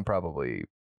expensive, and I'm probably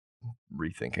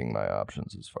rethinking my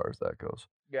options as far as that goes.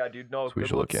 Yeah, dude. No, so we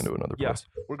should look into another place.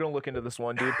 We're gonna look into this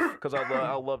one, dude, because I'd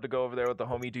love to go over there with the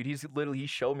homie, dude. He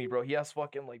showed me, bro. He has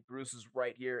fucking, like, bruises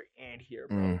right here and here,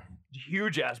 bro.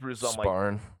 Huge ass bruises. I'm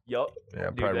sparring. Like, yep. Yeah,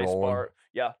 dude, probably rolling.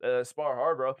 Spar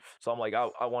hard, bro. So I'm like,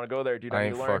 I want to go there, dude. I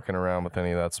ain't fucking around with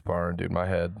any of that sparring, dude. My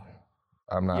head.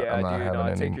 I'm not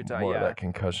having any more of that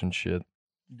concussion shit.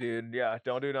 Dude, yeah,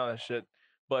 don't do none of that shit.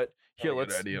 But here,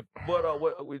 let's. Idea. But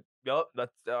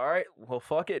that's all right. Well,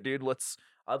 fuck it, dude.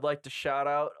 I'd like to shout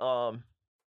out.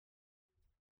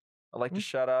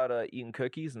 Eating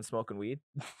cookies and smoking weed.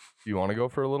 You want to go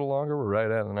for a little longer? We're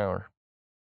right at an hour.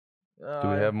 Do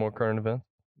we have more current events?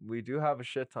 We do have a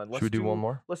shit ton. Should we do one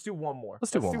more? Let's do one more.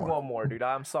 Let's do one more, dude.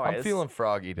 I'm sorry. I'm feeling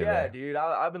froggy today. Yeah, dude.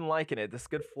 I've been liking it. This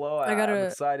good flow. I'm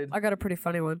excited. I got a pretty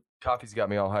funny one. Coffee's got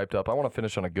me all hyped up. I want to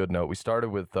finish on a good note. We started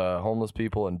with homeless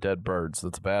people and dead birds.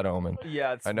 That's a bad omen.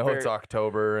 Yeah, I know it's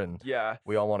October and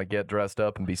we all want to get dressed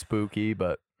up and be spooky,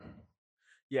 but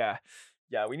yeah,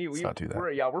 let's not do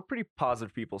that. We're pretty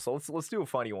positive people, so let's do a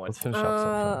funny one. Let's finish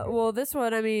off something. Well, this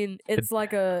one, I mean, it's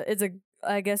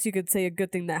I guess you could say a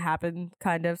good thing that happened,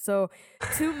 kind of. So,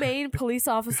 2 Maine police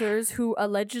officers who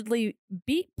allegedly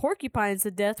beat porcupines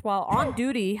to death while on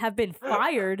duty have been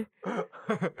fired. What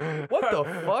the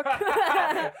fuck?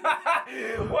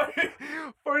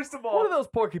 first of all, What do those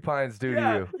porcupines do to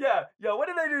you? Yeah. What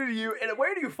did they do to you? And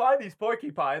where do you find these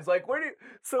porcupines? Like, where do you?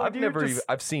 So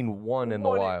I've seen one in the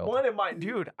wild. One in my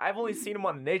dude. I've only seen them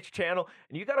on the Nature Channel,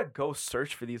 and you gotta go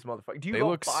search for these motherfuckers. They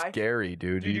look scary,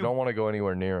 dude. You don't want to go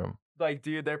anywhere near them. Like,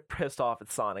 dude, they're pissed off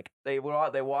at Sonic. They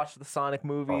watched the Sonic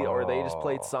movie, or they just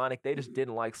played Sonic. They just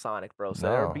didn't like Sonic, bro. So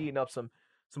they're beating up some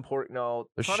No,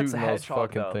 they're Sonic's shooting a those hedgehog,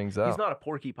 fucking though. things out. He's not a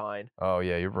porcupine. Oh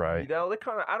yeah, you're right. You know, they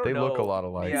kind of. I don't know. They look a lot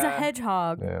alike. He's a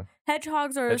hedgehog. Yeah.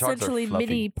 Hedgehogs are essentially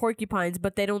mini porcupines,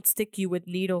 but they don't stick you with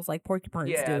needles like porcupines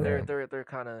do. Yeah, they're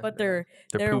kind of. But they're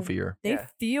poofier. They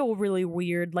feel really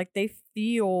weird. Like they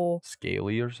feel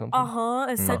scaly or something.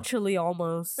 Essentially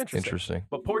almost. Interesting.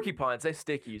 But porcupines, they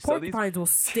stick you. Porcupines will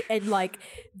stick, and like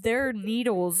their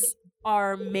needles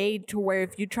are made to where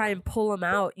if you try and pull them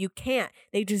out, you can't.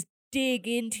 They just dig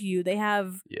into you. They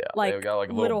have they've got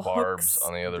like little barbs hooks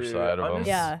on the other side of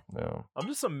them. I'm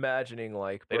just imagining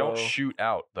like they don't shoot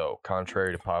out though,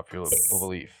 contrary to popular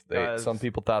belief. Some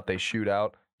people thought they shoot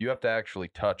out. You have to actually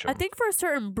touch them. I think for a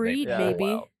certain breed,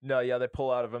 maybe. No, they pull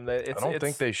out of them. I don't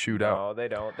think they shoot out. No, they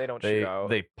don't. They don't shoot out.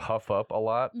 They puff up a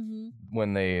lot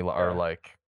when they are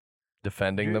like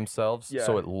defending themselves,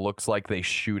 so it looks like they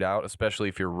shoot out, especially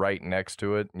if you're right next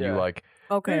to it and you like,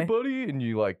 hey buddy, and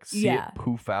you like see it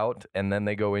poof out and then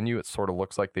they go in you. It sort of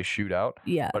looks like they shoot out,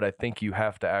 but I think you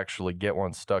have to actually get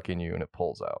one stuck in you and it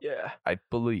pulls out. I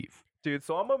believe. Dude,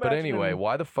 so I'm imagining... But anyway,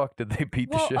 why the fuck did they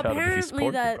beat the shit out of these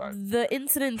porcupines? Apparently the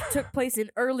incident took place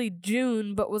in early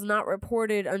June, but was not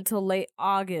reported until late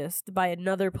August by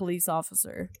another police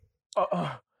officer.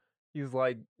 He's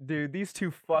like, dude, these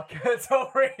two fuckheads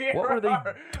over here. What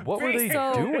were they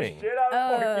doing?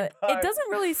 It doesn't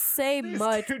really say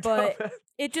much, but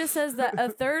it just says that a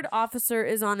third officer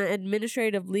is on an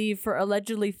administrative leave for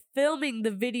allegedly filming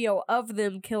the video of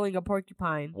them killing a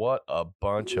porcupine. What a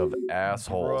bunch of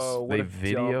assholes. Bro, they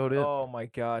videoed it. Oh my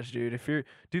gosh, dude.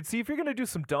 See, if you're gonna do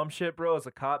some dumb shit, bro, as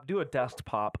a cop, do a desk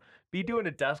pop. Be doing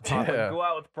a desk pop and go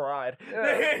out with pride.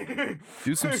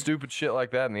 Do some stupid shit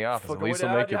like that in the office. At least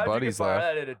it'll make your buddies laugh.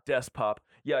 At a desk pop.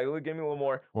 Yeah, give me a little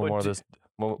more. One more of this.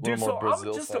 Dude, so Brazil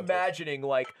I'm just sentence. imagining,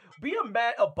 like, be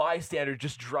a bystander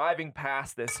just driving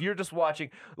past this. You're just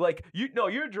watching, like,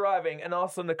 you're driving, and all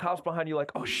of a sudden the cop's behind you,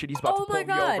 like, oh shit, he's about to pull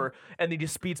me over, and then he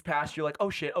just speeds past you, like,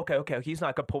 oh shit, okay, he's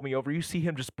not gonna pull me over. You see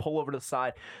him just pull over to the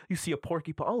side. You see a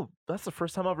porcupine. Oh, that's the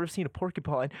first time I've ever seen a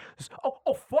porcupine. Just,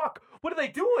 oh fuck, what are they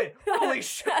doing? Holy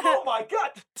shit! Oh my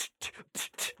god!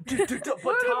 Batons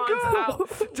out.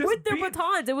 With their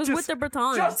batons. It was with their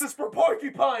batons. Justice for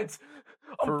porcupines.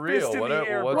 For real, what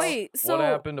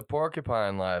happened to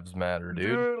Porcupine Lives Matter, dude?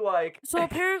 Dude, like... So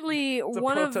apparently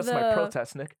one of the... my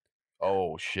protest, Nick.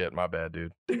 Oh, shit, my bad,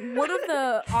 dude. One of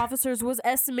the officers was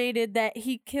estimated that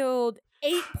he killed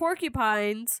 8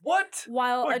 porcupines. What?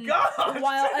 While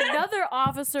another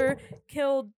officer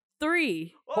killed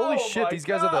 3. Holy shit, these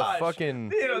guys are the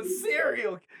fucking...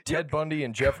 serial... Ted Bundy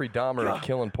and Jeffrey Dahmer of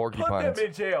killing porcupines. Put them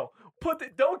in jail.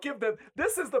 Don't give them.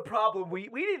 This is the problem. We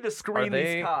need to screen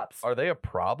these cops. Are they a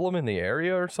problem in the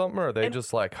area or something? Or are they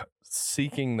just like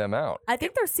seeking them out? I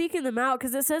think they're seeking them out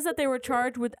because it says that they were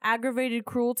charged with aggravated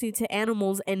cruelty to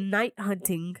animals and night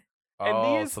hunting.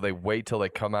 So they wait till they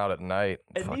come out at night.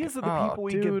 And these are the people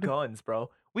we give guns,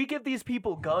 bro. We give these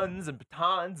people guns and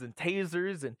batons and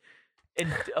tasers and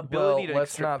ability to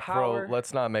exert power.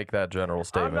 Let's not make that general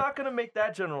statement. I'm not gonna make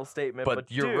that general statement,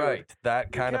 but you're right.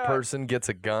 That kind of person gets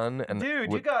a gun, and dude,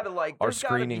 you gotta like our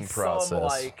screening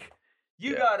process.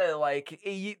 You gotta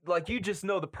you just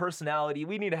know the personality.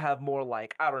 We need to have more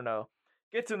I don't know.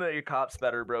 Get to know your cops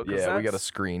better, bro. Yeah, we gotta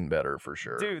screen better for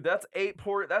sure. Dude, that's 8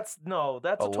 That's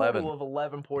a total of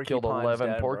 11 porcupines. Killed 11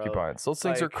 dead, porcupines. Bro. Those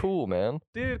things are cool, man.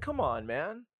 Dude, come on,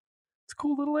 man. It's a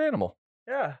cool little animal.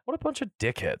 Yeah. What a bunch of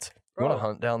dickheads. You want to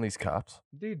hunt down these cops?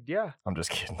 Dude, yeah. I'm just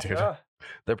kidding, dude. Yeah.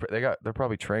 They're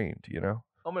probably trained, you know?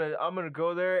 I'm gonna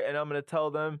go there and I'm gonna tell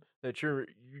them that you're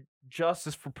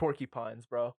justice for porcupines,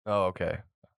 bro. Oh, okay.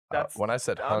 When I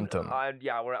said hunt them, I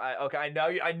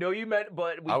know you meant,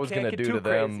 but I was gonna do to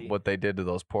them what they did to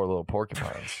those poor little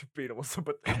porcupines. Beat them with some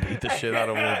beat the shit out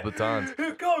of them with batons.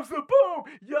 Here comes the boom.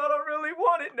 Y'all don't really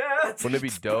want it now. Wouldn't it be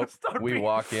dope? We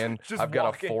walk in. I've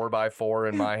got a 4x4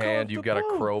 in my hand. You've got a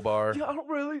crowbar. Y'all don't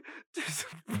really.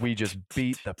 We just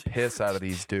beat the piss out of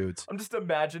these dudes. I'm just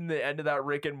imagining the end of that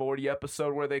Rick and Morty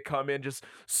episode where they come in just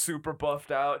super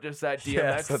buffed out, just that DMX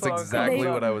Yes, that's song exactly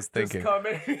what I was thinking. Just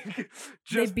coming.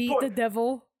 They beat the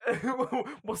devil.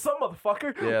 What's up,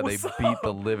 motherfucker? Yeah, they beat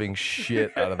the living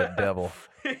shit out of the devil.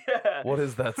 Yeah. What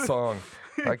is that song?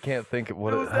 I can't think of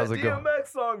what it was. How's it go? DMX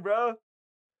song, bro.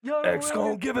 Yo, X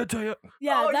gonna give it to you.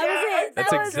 Yeah, Oh, that yeah, was it.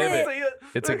 That's That was Exhibit. it.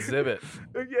 It's Exhibit.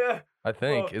 Yeah. I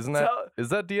think. Bro, Isn't that is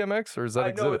that DMX or is that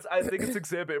I know Exhibit? I think it's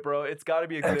Exhibit, bro. It's got to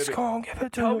be Exhibit. X gonna give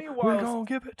it to Tell you. me why We're I was- gonna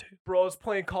give it to you. Bro, I was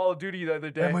playing Call of Duty the other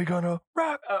day. And we gonna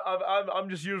rock. I'm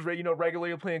just usually,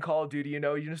 regularly playing Call of Duty,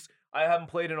 I haven't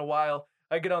played in a while.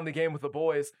 I get on the game with the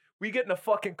boys. We get in a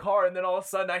fucking car, and then all of a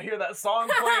sudden I hear that song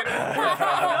playing.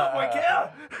 I'm like, yeah,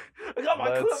 I got my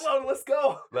clip loaded. Let's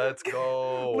go. Let's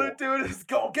go. Dude, let's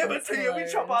go. Give it to you. We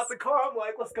jump out the car. I'm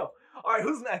like, let's go. All right,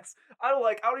 who's next? I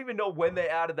don't even know when they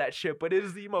added that shit, but it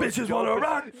is the most. Bitches wanna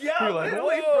rock. Yeah, You're like,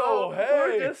 literally, whoa, bro.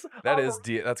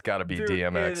 hey. That's gotta be Dude,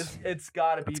 DMX. It's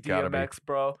gotta be That's gotta be. DMX,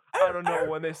 bro. I don't know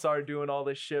when they started doing all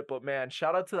this shit, but man,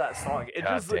 shout out to that song. It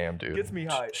God just damn, dude. gets me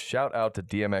hyped. Shout out to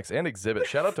DMX and Exhibit.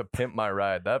 Shout out to Pimp My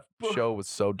Ride. That show was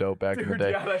so dope back in the Dude,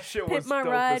 day. yeah, that shit Pimp was my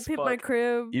dope ride, as pimp fuck. my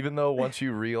crib. Even though once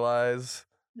you realize,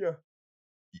 Yeah.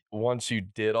 once you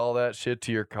did all that shit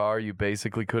to your car, you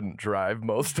basically couldn't drive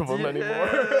most of them anymore.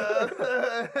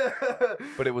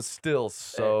 But it was still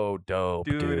so dope,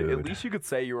 dude. At least you could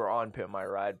say you were on Pimp My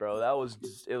Ride, bro. That was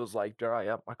just, it was like,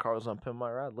 yeah, my car was on Pimp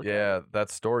My Ride. Look at Yeah, it. that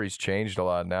story's changed a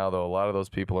lot now, though. A lot of those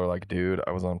people are like, dude,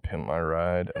 I was on Pimp My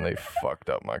Ride, and they fucked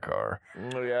up my car.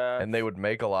 Yeah. And they would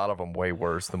make a lot of them way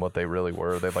worse than what they really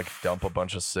were. They'd like dump a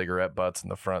bunch of cigarette butts in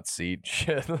the front seat.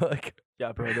 Shit, like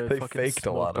Yeah, bro, They fucking faked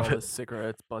a lot smoked of all it. the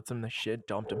cigarettes, butts in the shit,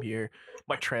 dumped them here.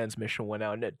 My transmission went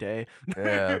out in a day.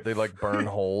 yeah, they like burn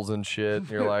holes and shit.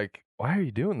 You're like, why are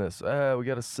you doing this? We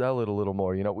got to sell it a little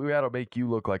more. We got to make you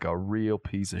look like a real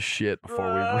piece of shit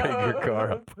before we rig your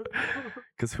car up.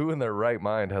 Because who in their right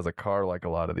mind has a car like a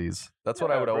lot of these? That's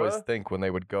what I Yeah, would always bruh. think when they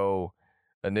would go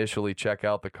initially check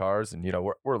out the cars. And,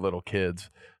 we're little kids.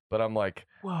 But I'm like,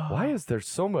 why is there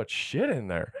so much shit in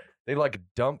there? They like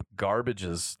dump garbage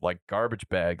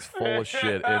bags full of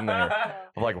shit in there.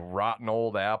 Of like rotten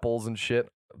old apples and shit.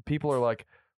 People are like,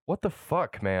 what the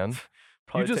fuck, man?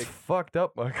 Probably You just fucked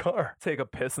up my car. take a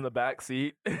piss in the back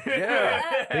seat. Yeah.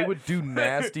 They would do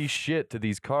nasty shit to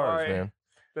these cars, Alright. man.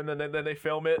 And then they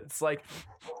film it. It's like,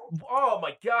 oh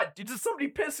my god, did somebody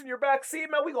piss in your back seat,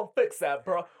 man? We gonna fix that,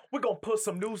 bro. We gonna put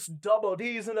some new double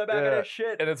D's in the back of Yeah, that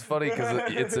shit. And it's funny because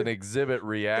it's an exhibit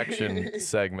reaction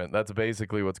segment. That's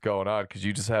basically what's going on because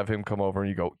you just have him come over and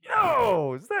you go,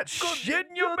 yo, is that shit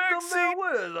in your back seat?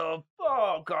 What the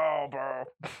fuck, bro?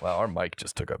 Wow, our mic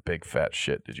just took a big fat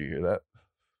shit. Did you hear that?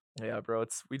 Yeah, bro.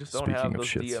 We just don't Speaking have of those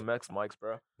shits. DMX mics,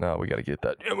 bro. No, we got to get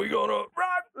that. And we gonna rock.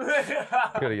 We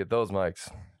got to get those mics.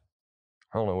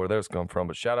 I don't know where those come from,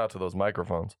 but shout out to those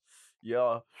microphones.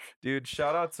 Yeah, dude.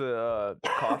 Shout out to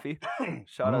Coffee.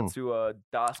 Shout out to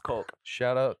Das Coke.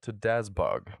 Shout out to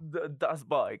Dazbug. Das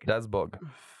Bug. Dazbug.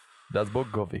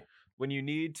 Dazbug coffee. When you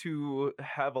need to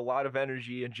have a lot of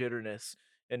energy and jitterness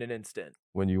in an instant.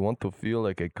 When you want to feel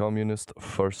like a communist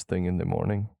first thing in the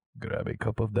morning, grab a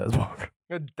cup of Dazbug.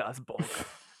 Das Bug.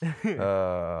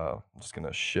 I'm just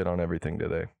gonna shit on everything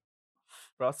today.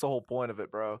 Bro, that's the whole point of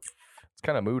it, bro. It's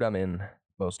kind of mood I'm in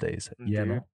most days. Yeah,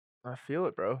 Dude, I feel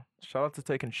it, bro. Shout out to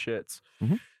taking shits.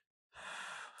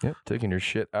 Yep, taking your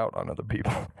shit out on other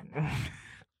people.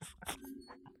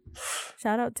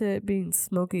 Shout out to it being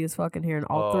smoky as fuck in here and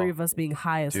all three of us being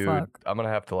high as Dude, fuck. I'm gonna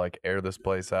have to like air this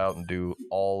place out and do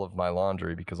all of my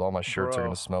laundry because all my shirts are Bro,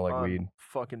 gonna smell like I'm weed.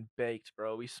 fucking baked,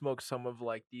 bro. We smoked some of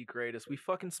like the greatest. We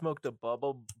fucking smoked a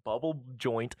bubble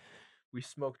joint. We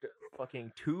smoked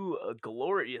fucking 2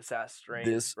 glorious ass strains,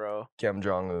 This bro. Kim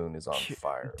Jong Un is on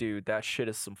fire. Dude, that shit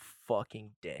is some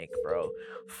fucking dank, bro.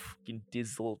 Fucking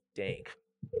dizzle dank.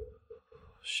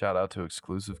 Shout out to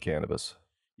exclusive cannabis.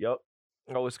 Yup.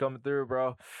 Always coming through,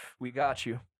 bro. We got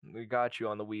you. We got you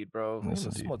on the weed, bro. Yes, I haven't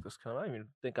indeed. smoked this kind. I don't even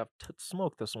think I've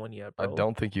smoked this one yet, bro. I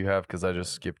don't think you have because I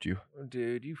just skipped you.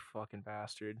 Dude, you fucking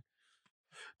bastard.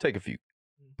 Take a few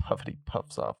puffity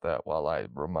puffs off that while I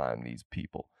remind these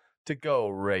people to go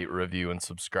rate, review, and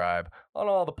subscribe on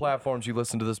all the platforms you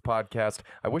listen to this podcast.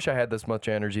 I wish I had this much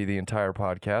energy the entire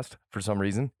podcast. For some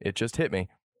reason, it just hit me.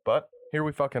 But here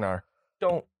we fucking are.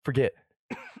 Don't forget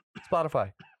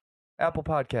Spotify, Apple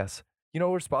Podcasts. You know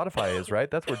where Spotify is,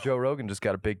 right? That's where Joe Rogan just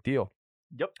got a big deal.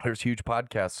 Yep. There's huge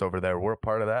podcasts over there. We're a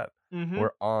part of that. Mm-hmm.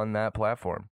 We're on that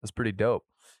platform. That's pretty dope.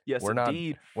 Yes, we're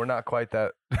indeed. We're not quite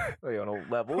that. We're on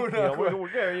a level. We're you know, not- we're we're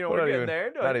getting not even,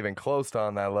 there. Not even close to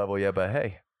on that level yet, but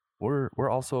hey, we're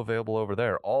also available over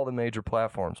there. All the major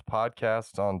platforms,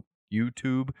 podcasts on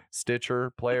YouTube,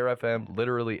 Stitcher, Player FM,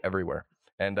 literally everywhere.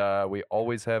 And we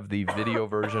always have the video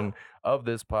version of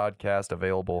this podcast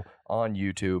available on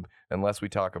YouTube, unless we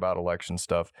talk about election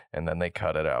stuff and then they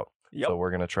cut it out. Yep. So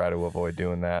we're gonna try to avoid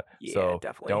doing that. Yeah, so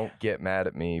definitely. don't get mad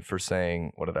at me for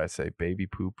saying, what did I say? Baby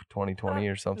poop 2020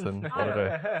 or something? What did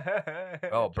I?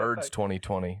 Oh, birds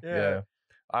 2020. Yeah.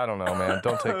 I don't know, man.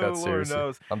 Don't take that Lord seriously.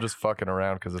 knows. I'm just fucking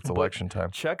around because it's But election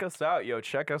time. Check us out, yo.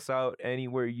 Check us out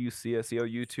anywhere you see us, yo.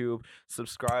 YouTube,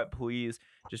 subscribe, please.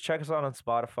 Just check us out on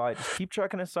Spotify. Just keep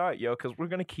checking us out, yo, because we're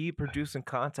gonna keep producing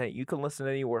content. You can listen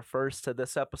anywhere first to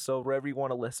this episode, wherever you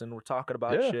want to listen. We're talking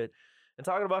about shit and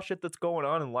talking about shit that's going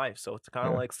on in life. So it's kind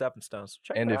of like stepping stones.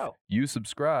 Check And it if out. you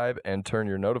subscribe and turn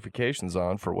your notifications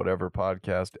on for whatever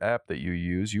podcast app that you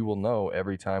use, you will know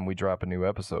every time we drop a new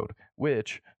episode,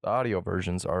 which the audio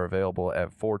versions are available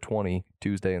at 4:20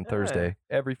 Tuesday and Thursday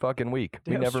every fucking week.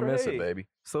 We Damn never miss it, straight. baby.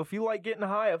 So if you like getting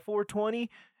high at 4:20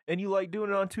 and you like doing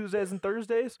it on Tuesdays and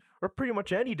Thursdays or pretty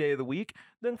much any day of the week,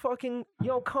 then fucking,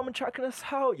 yo, come and checking us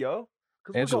out, yo.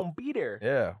 Because we're going to be there.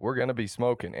 Yeah, we're going to be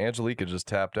smoking. Angelica just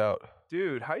tapped out.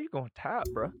 Dude, how you going to tap,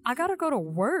 bro? I gotta go to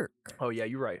work. Oh, yeah,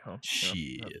 you're right, huh?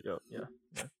 Shit. Yeah.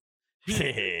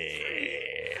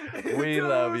 We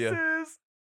love you.